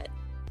 but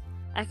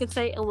I could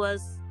say it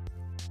was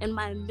in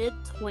my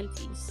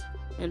mid-20s,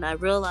 and I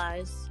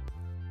realized,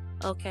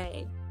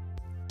 okay,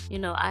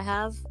 I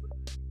have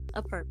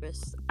a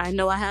purpose. I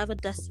know I have a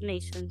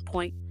destination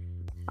point,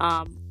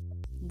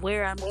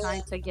 where I'm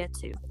trying to get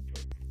to.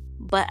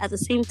 But at the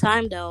same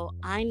time, though,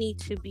 I need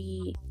to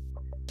be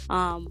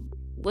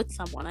with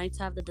someone. I need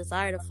to have the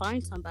desire to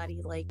find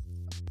somebody, like,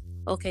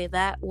 okay,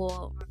 that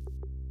will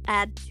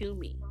add to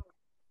me.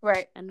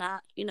 Right. And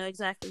not,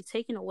 exactly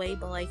taking away,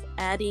 but like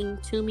adding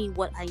to me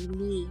what I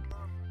need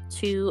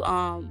to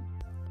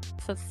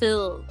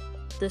fulfill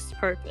this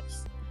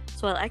purpose.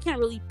 So I can't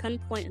really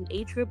pinpoint an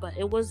age group, but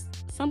it was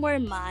somewhere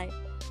in my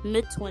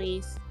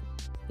mid-20s,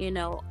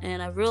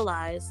 and I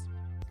realized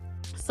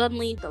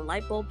suddenly the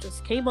light bulb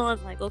just came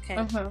on, like, okay,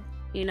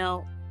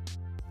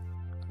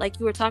 like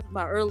you were talking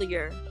about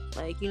earlier,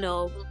 like,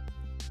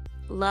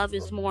 love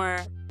is more,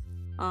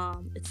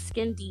 it's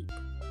skin deep.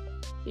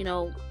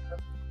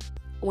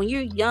 When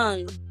you're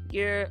young,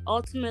 you're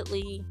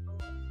ultimately,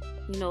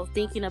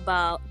 thinking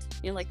about,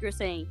 like you're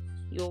saying,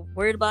 you're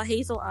worried about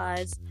hazel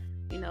eyes,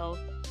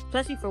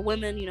 especially for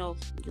women, you're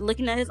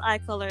looking at his eye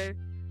color,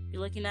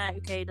 you're looking at,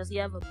 okay, does he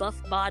have a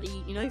buff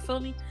body, you feel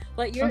me?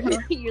 But you're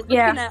you're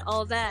looking at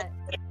all that,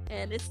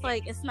 and it's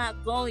like, it's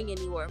not going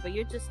anywhere, but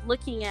you're just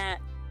looking at,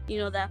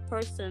 that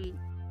person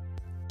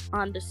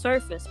on the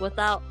surface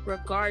without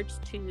regards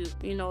to,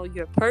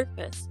 your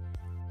purpose.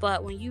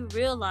 But when you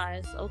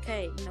realize,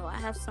 okay, I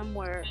have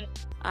somewhere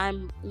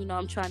I'm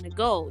trying to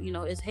go,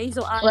 is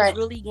hazel eyes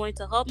really going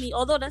to help me?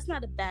 Although that's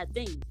not a bad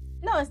thing.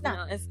 No, it's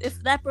not.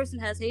 If that person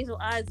has hazel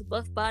eyes,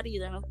 buff body,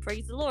 then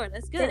praise the Lord.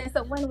 That's good. Then it's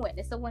a win-win.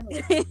 It's a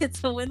win-win.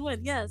 It's a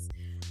win-win, yes.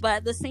 But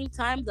at the same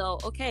time, though,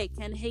 okay,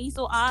 can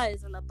hazel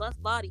eyes and a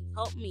buff body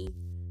help me,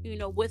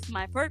 with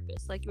my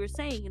purpose? Like you were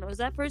saying, is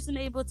that person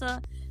able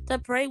to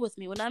pray with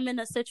me when I'm in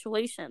a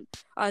situation?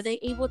 Are they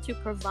able to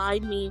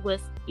provide me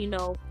with,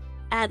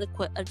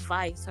 adequate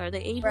advice? Are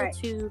they able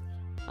to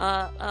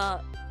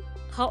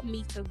help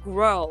me to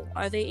grow?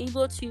 Are they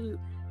able to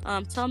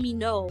tell me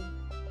no,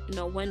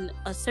 when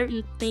a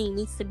certain thing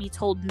needs to be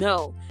told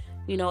no?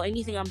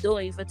 Anything I'm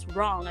doing, if it's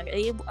wrong,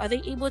 are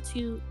they able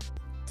to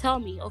tell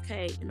me,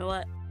 okay, you know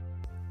what,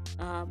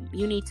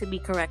 you need to be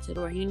corrected,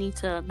 or you need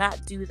to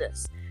not do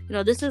this?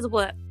 This is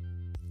what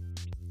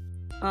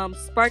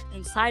sparked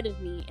inside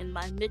of me in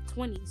my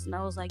mid-20s, and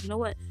I was like, you know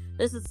what,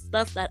 this is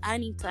stuff that I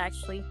need to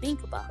actually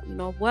think about.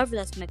 Whoever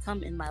that's going to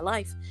come in my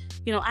life,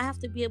 I have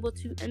to be able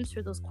to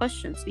answer those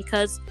questions,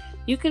 because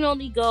you can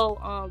only go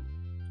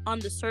on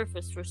the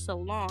surface for so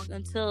long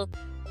until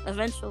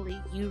eventually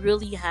you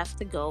really have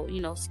to go,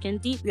 skin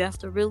deep. You have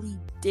to really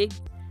dig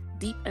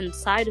deep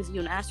inside of you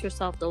and ask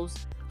yourself those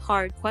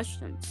hard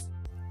questions.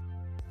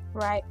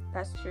 Right,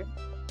 that's true.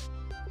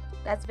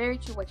 That's very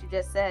true what you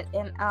just said.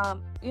 And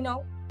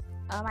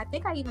I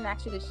think I even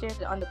actually shared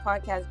it on the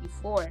podcast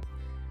before,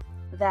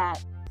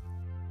 that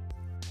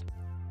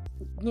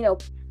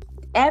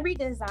every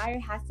desire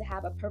has to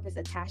have a purpose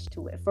attached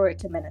to it for it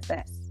to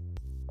manifest.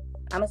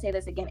 I'm gonna say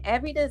this again.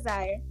 Every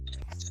desire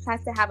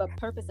has to have a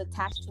purpose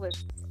attached to it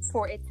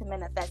for it to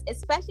manifest,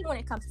 especially when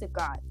it comes to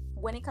God.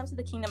 When it comes to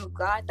the kingdom of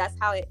God, that's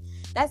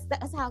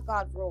how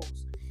God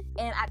rolls.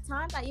 And at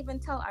times I even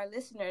tell our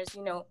listeners,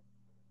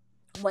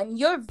 when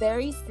you're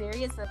very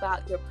serious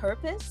about your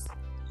purpose,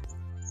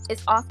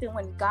 it's often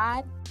when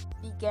God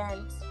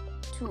begins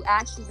to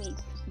actually,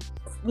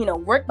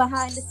 work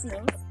behind the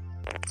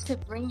scenes to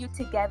bring you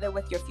together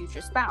with your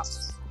future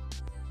spouse.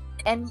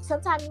 And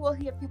sometimes you will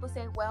hear people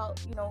say, well,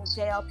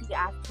 JLP,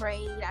 I've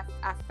prayed,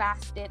 I've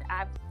fasted,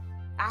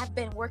 I've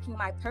been working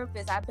my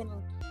purpose, I've been,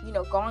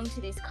 going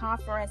to these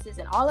conferences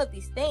and all of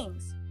these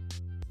things.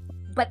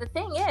 But the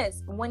thing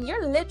is, when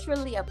you're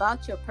literally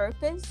about your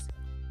purpose,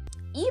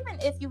 even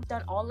if you've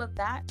done all of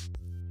that,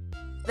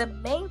 the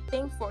main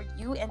thing for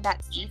you in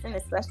that season,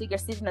 especially your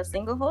season of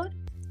singlehood,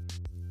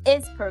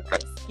 is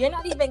purpose. You're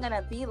not even going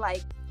to be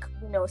like,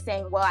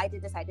 saying, well, I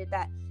did this, I did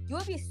that. You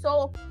will be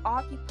so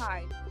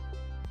occupied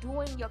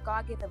doing your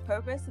God-given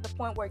purpose to the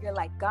point where you're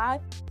like, God,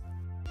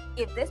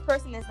 if this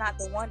person is not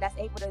the one that's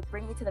able to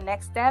bring me to the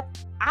next step,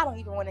 I don't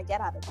even want to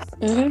get out of this.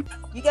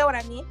 Mm-hmm. You get what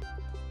I mean?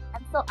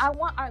 And so I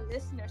want our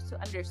listeners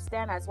to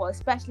understand as well,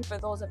 especially for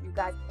those of you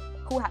guys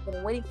who have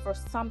been waiting for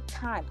some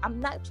time. I'm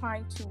not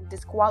trying to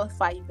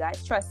disqualify you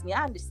guys. Trust me,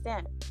 I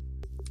understand.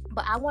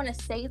 But I want to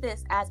say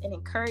this as an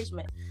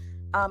encouragement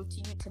to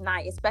you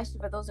tonight, especially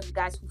for those of you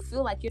guys who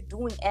feel like you're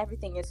doing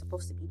everything you're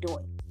supposed to be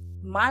doing.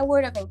 My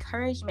word of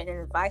encouragement and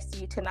advice to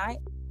you tonight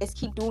is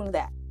keep doing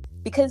that.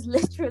 Because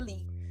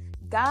literally,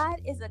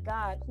 God is a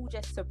God who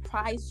just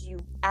surprises you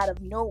out of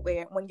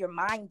nowhere when you're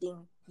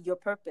minding your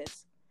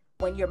purpose,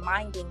 when you're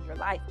minding your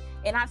life.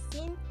 And I've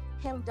seen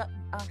him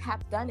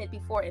have done it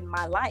before in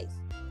my life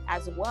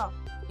as well.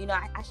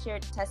 I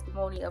shared the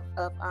testimony of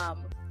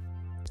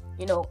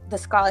the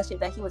scholarship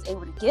that he was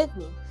able to give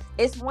me.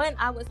 It's when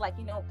I was like,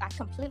 I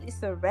completely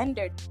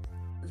surrendered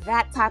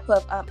that type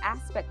of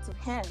aspect to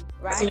him,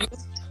 right?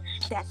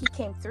 That he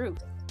came through.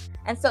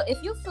 And so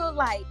if you feel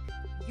like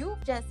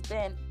you've just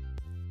been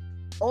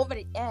over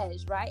the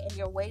edge, right, in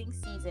your waiting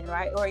season,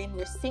 right, or in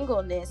your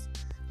singleness,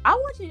 I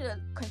want you to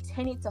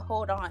continue to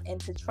hold on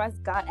and to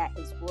trust God at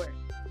his word,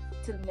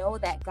 to know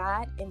that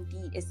God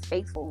indeed is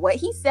faithful. What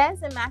he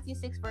says in Matthew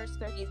 6 verse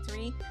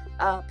 33,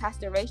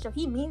 Pastor Rachel,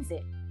 he means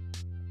it.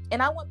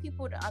 And I want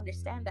people to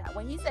understand that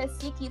when he says,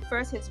 seek ye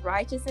first his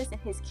righteousness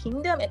and his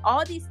kingdom, and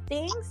all these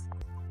things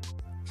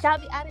shall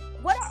be added.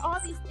 What are all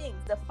these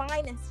things? The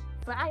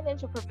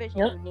financial provision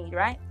you need,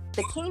 right?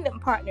 The kingdom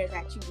partner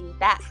that you need,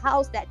 that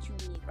house that you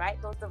need,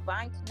 right? Those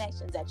divine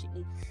connections that you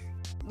need.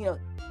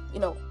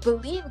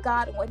 Believe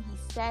God when he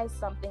says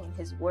something in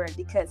his word,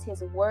 because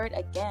his word,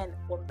 again,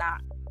 will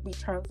not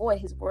return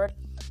void. His word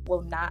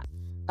will not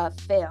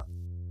fail.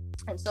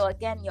 And so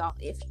again, y'all,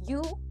 if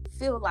you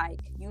feel like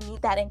you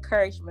need that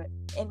encouragement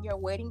in your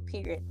waiting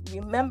period,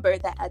 remember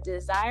that a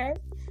desire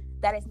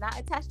that is not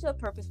attached to a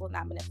purpose will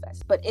not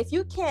manifest. But if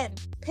you can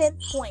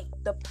pinpoint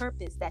the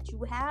purpose that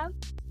you have,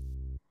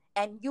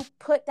 and you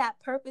put that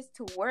purpose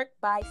to work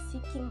by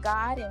seeking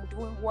God and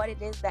doing what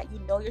it is that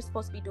you're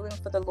supposed to be doing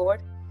for the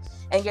Lord,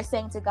 and you're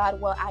saying to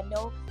God, well, I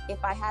know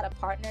if I had a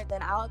partner,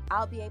 then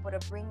I'll be able to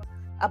bring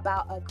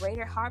about a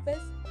greater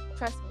harvest.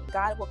 Trust me,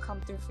 God will come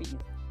through for you.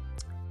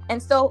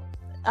 And so,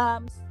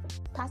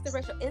 Pastor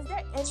Rachel, is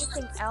there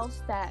anything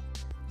else that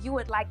you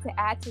would like to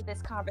add to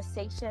this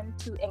conversation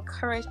to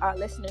encourage our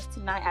listeners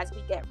tonight as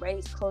we get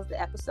ready to close the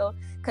episode?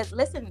 Because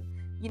listen,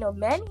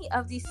 many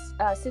of these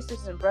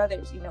sisters and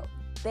brothers,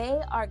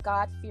 they are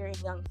God-fearing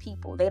young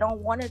people. They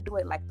don't want to do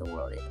it like the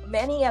world is.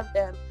 Many of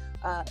them,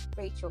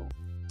 Rachel,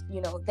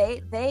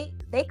 they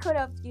could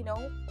have,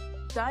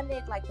 done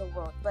it like the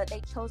world, but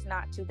they chose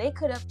not to. They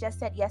could have just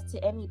said yes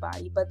to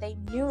anybody, but they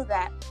knew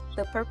that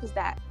the purpose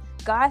that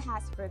God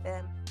has for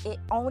them, it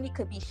only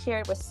could be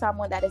shared with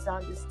someone that is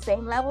on the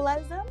same level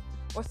as them,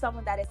 or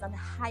someone that is on a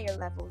higher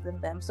level than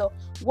them. So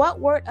what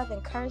word of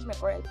encouragement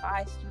or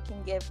advice you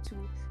can give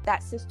to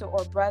that sister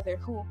or brother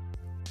who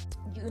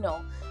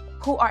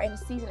are in a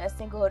season of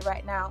singlehood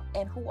right now,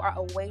 and who are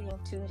awaiting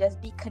to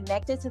just be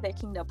connected to their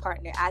kingdom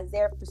partner as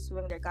they're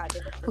pursuing their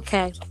God-given purpose?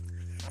 Okay.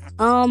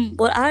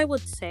 What I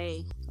would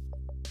say,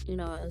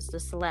 as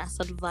this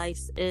last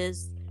advice,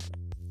 is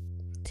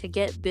to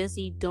get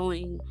busy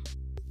doing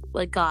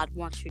what God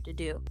wants you to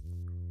do,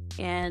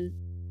 and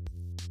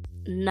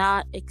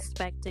not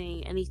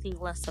expecting anything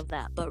less of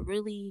that, but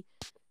really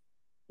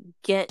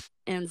get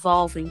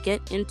involved and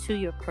get into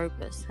your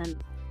purpose.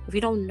 And if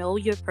you don't know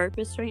your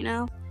purpose right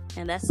now,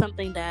 and that's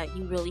something that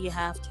you really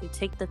have to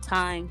take the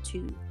time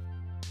to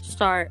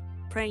start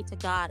praying to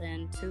God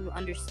and to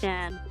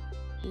understand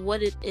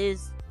what it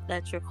is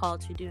that you're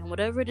called to do. And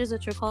whatever it is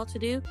that you're called to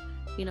do,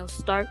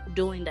 start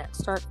doing that.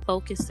 Start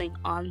focusing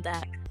on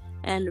that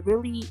and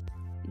really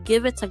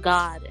give it to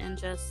God, and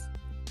just,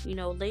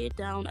 lay it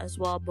down as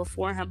well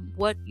before him,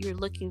 what you're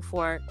looking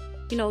for.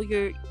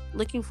 You're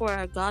looking for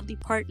a godly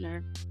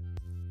partner,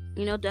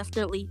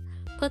 definitely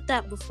put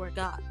that before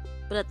God.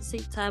 But at the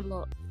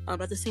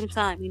same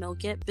time,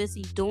 get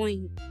busy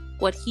doing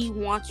what he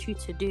wants you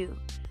to do.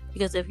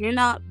 Because if you're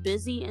not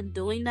busy in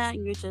doing that,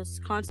 and you're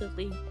just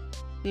constantly,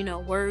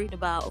 worried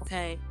about,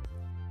 okay,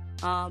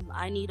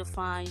 I need to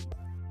find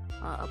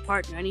a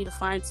partner, I need to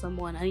find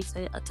someone, I need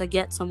to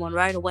get someone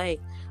right away.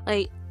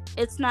 Like,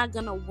 it's not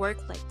gonna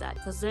work like that,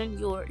 because then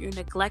you're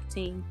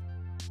neglecting,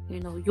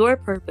 your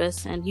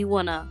purpose, and you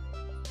wanna,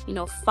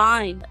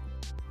 find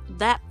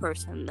that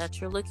person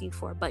that you're looking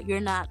for, but you're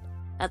not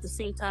at the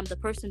same time the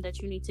person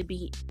that you need to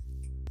be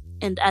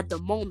and at the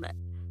moment.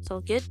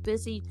 So get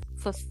busy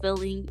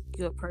fulfilling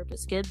your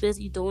purpose. Get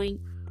busy doing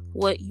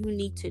what you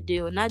need to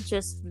do. And not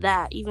just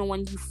that, even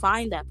when you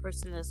find that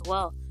person as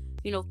well,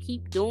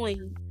 keep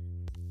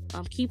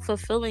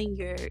fulfilling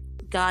your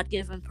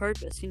God-given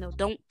purpose.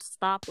 Don't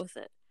stop with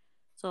it.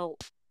 So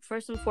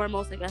first and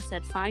foremost, like I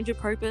said, find your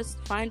purpose,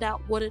 find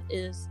out what it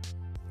is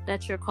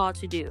that you're called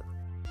to do.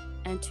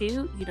 And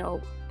two,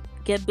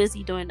 get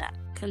busy doing that.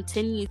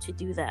 Continue to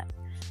do that.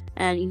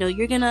 And,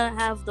 you're going to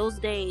have those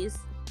days,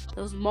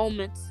 those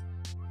moments,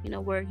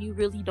 where you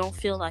really don't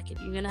feel like it.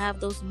 You're going to have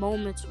those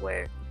moments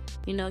where,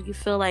 you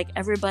feel like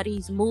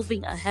everybody's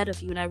moving ahead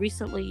of you. And I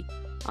recently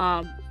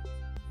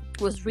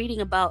was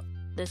reading about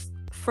this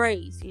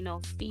phrase,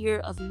 fear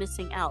of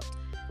missing out.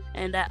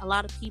 And that a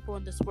lot of people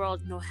in this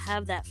world,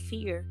 have that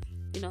fear.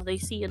 They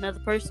see another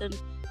person,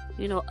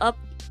 up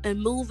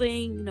and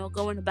moving,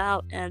 going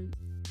about, and,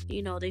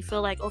 they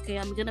feel like, okay,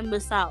 I'm going to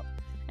miss out.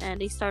 And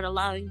they start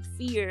allowing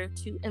fear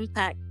to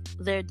impact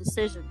their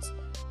decisions.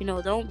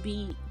 Don't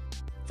be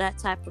that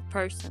type of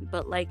person,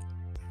 but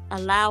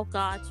allow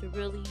God to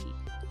really,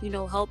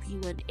 help you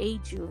and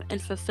aid you in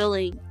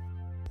fulfilling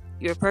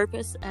your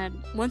purpose.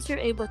 And once you're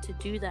able to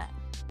do that,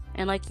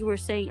 and like you were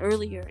saying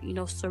earlier,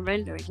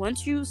 surrendering.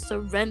 Once you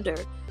surrender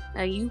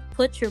and you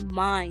put your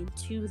mind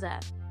to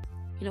that,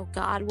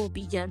 God will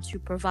begin to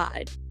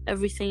provide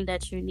everything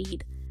that you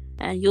need.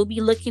 And you'll be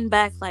looking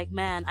back like,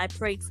 man, I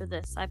prayed for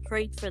this. I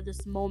prayed for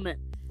this moment.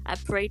 I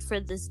prayed for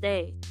this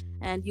day.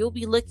 And you'll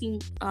be looking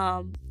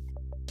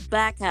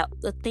back at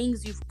the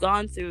things you've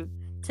gone through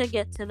to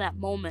get to that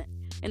moment.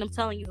 And I'm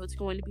telling you, it's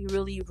going to be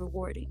really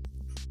rewarding.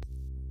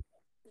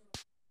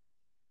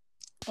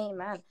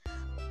 Amen.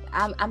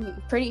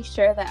 I'm pretty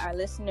sure that our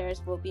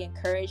listeners will be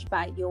encouraged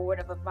by your word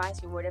of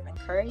advice, your word of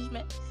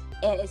encouragement.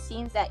 And it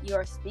seems that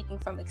you're speaking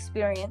from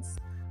experience.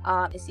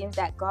 It seems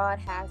that God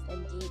has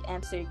indeed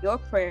answered your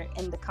prayer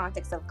in the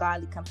context of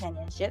godly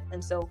companionship.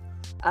 And so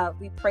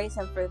we praise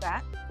him for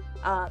that.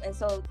 And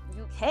so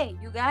you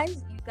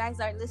guys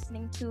are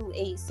listening to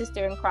a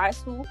sister in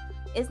Christ who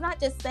is not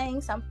just saying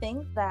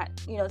something that,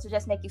 to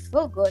just make you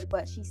feel good,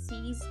 but she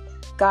sees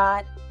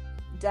God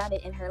done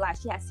it in her life.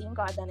 She has seen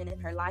God done it in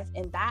her life,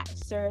 and that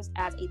serves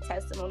as a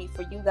testimony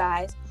for you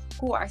guys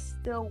who are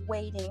still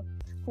waiting,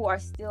 who are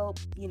still,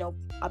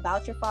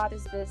 about your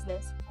Father's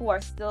business, who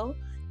are still,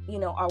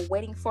 are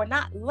waiting for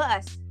not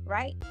lust,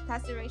 right,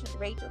 Pastor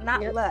Rachel,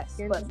 not lust,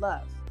 but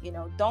love.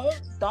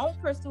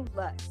 Don't pursue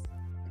lust,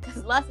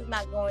 because lust is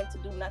not going to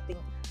do nothing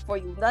for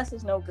you. Lust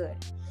is no good.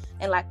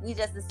 And like we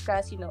just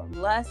discussed,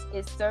 lust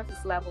is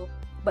surface level,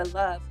 but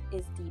love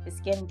is deep, it's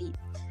skin deep.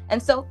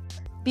 And so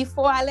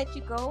before I let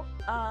you go,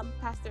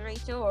 Pastor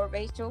Rachel or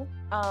Rachel,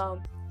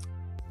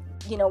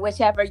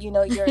 whichever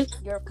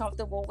you're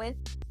comfortable with,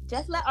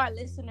 just let our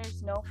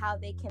listeners know how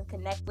they can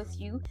connect with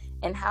you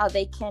and how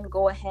they can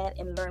go ahead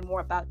and learn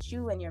more about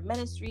you and your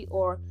ministry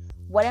or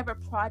whatever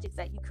projects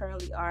that you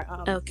currently are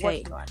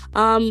working on.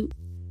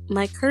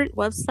 My current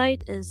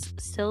website is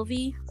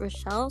Sylvie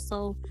Rachelle,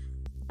 so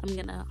I'm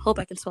gonna hope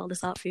I can spell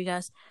this out for you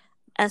guys.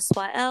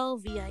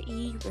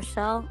 SYLVIE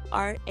Rachelle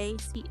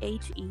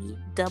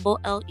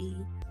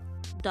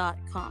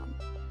RACHELLE.com.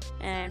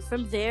 And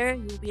from there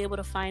you'll be able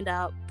to find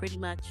out pretty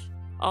much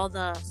all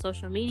the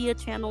social media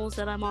channels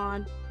that I'm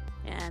on,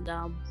 and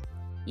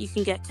you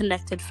can get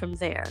connected from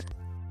there.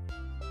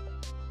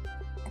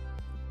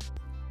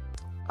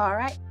 All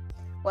right.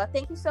 Well,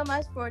 thank you so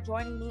much for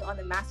joining me on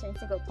the Mastering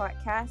Single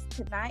podcast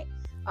tonight.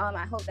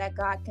 I hope that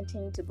God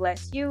continue to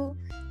bless you,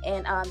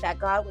 and that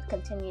God would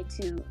continue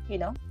to,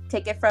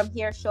 take it from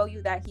here, show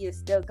you that he is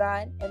still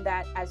God, and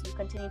that as you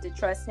continue to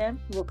trust him,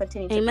 he will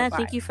continue to provide.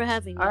 Thank you for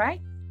having me. All right.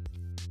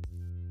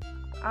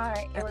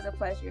 It was a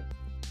pleasure.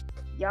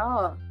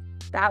 Y'all,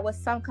 that was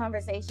some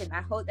conversation. I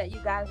hope that you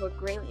guys were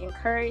greatly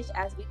encouraged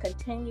as we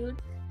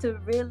continued to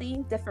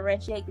really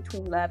differentiate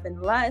between love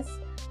and lust.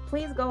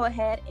 Please go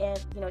ahead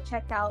and,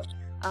 check out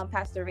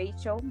Pastor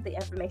Rachel, the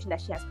information that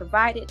she has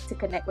provided to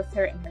connect with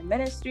her in her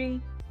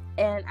ministry.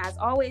 And as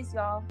always,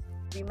 y'all,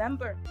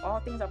 remember, all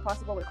things are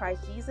possible with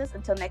Christ Jesus.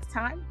 Until next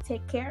time,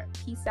 take care.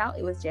 Peace out.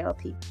 It was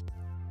JLP.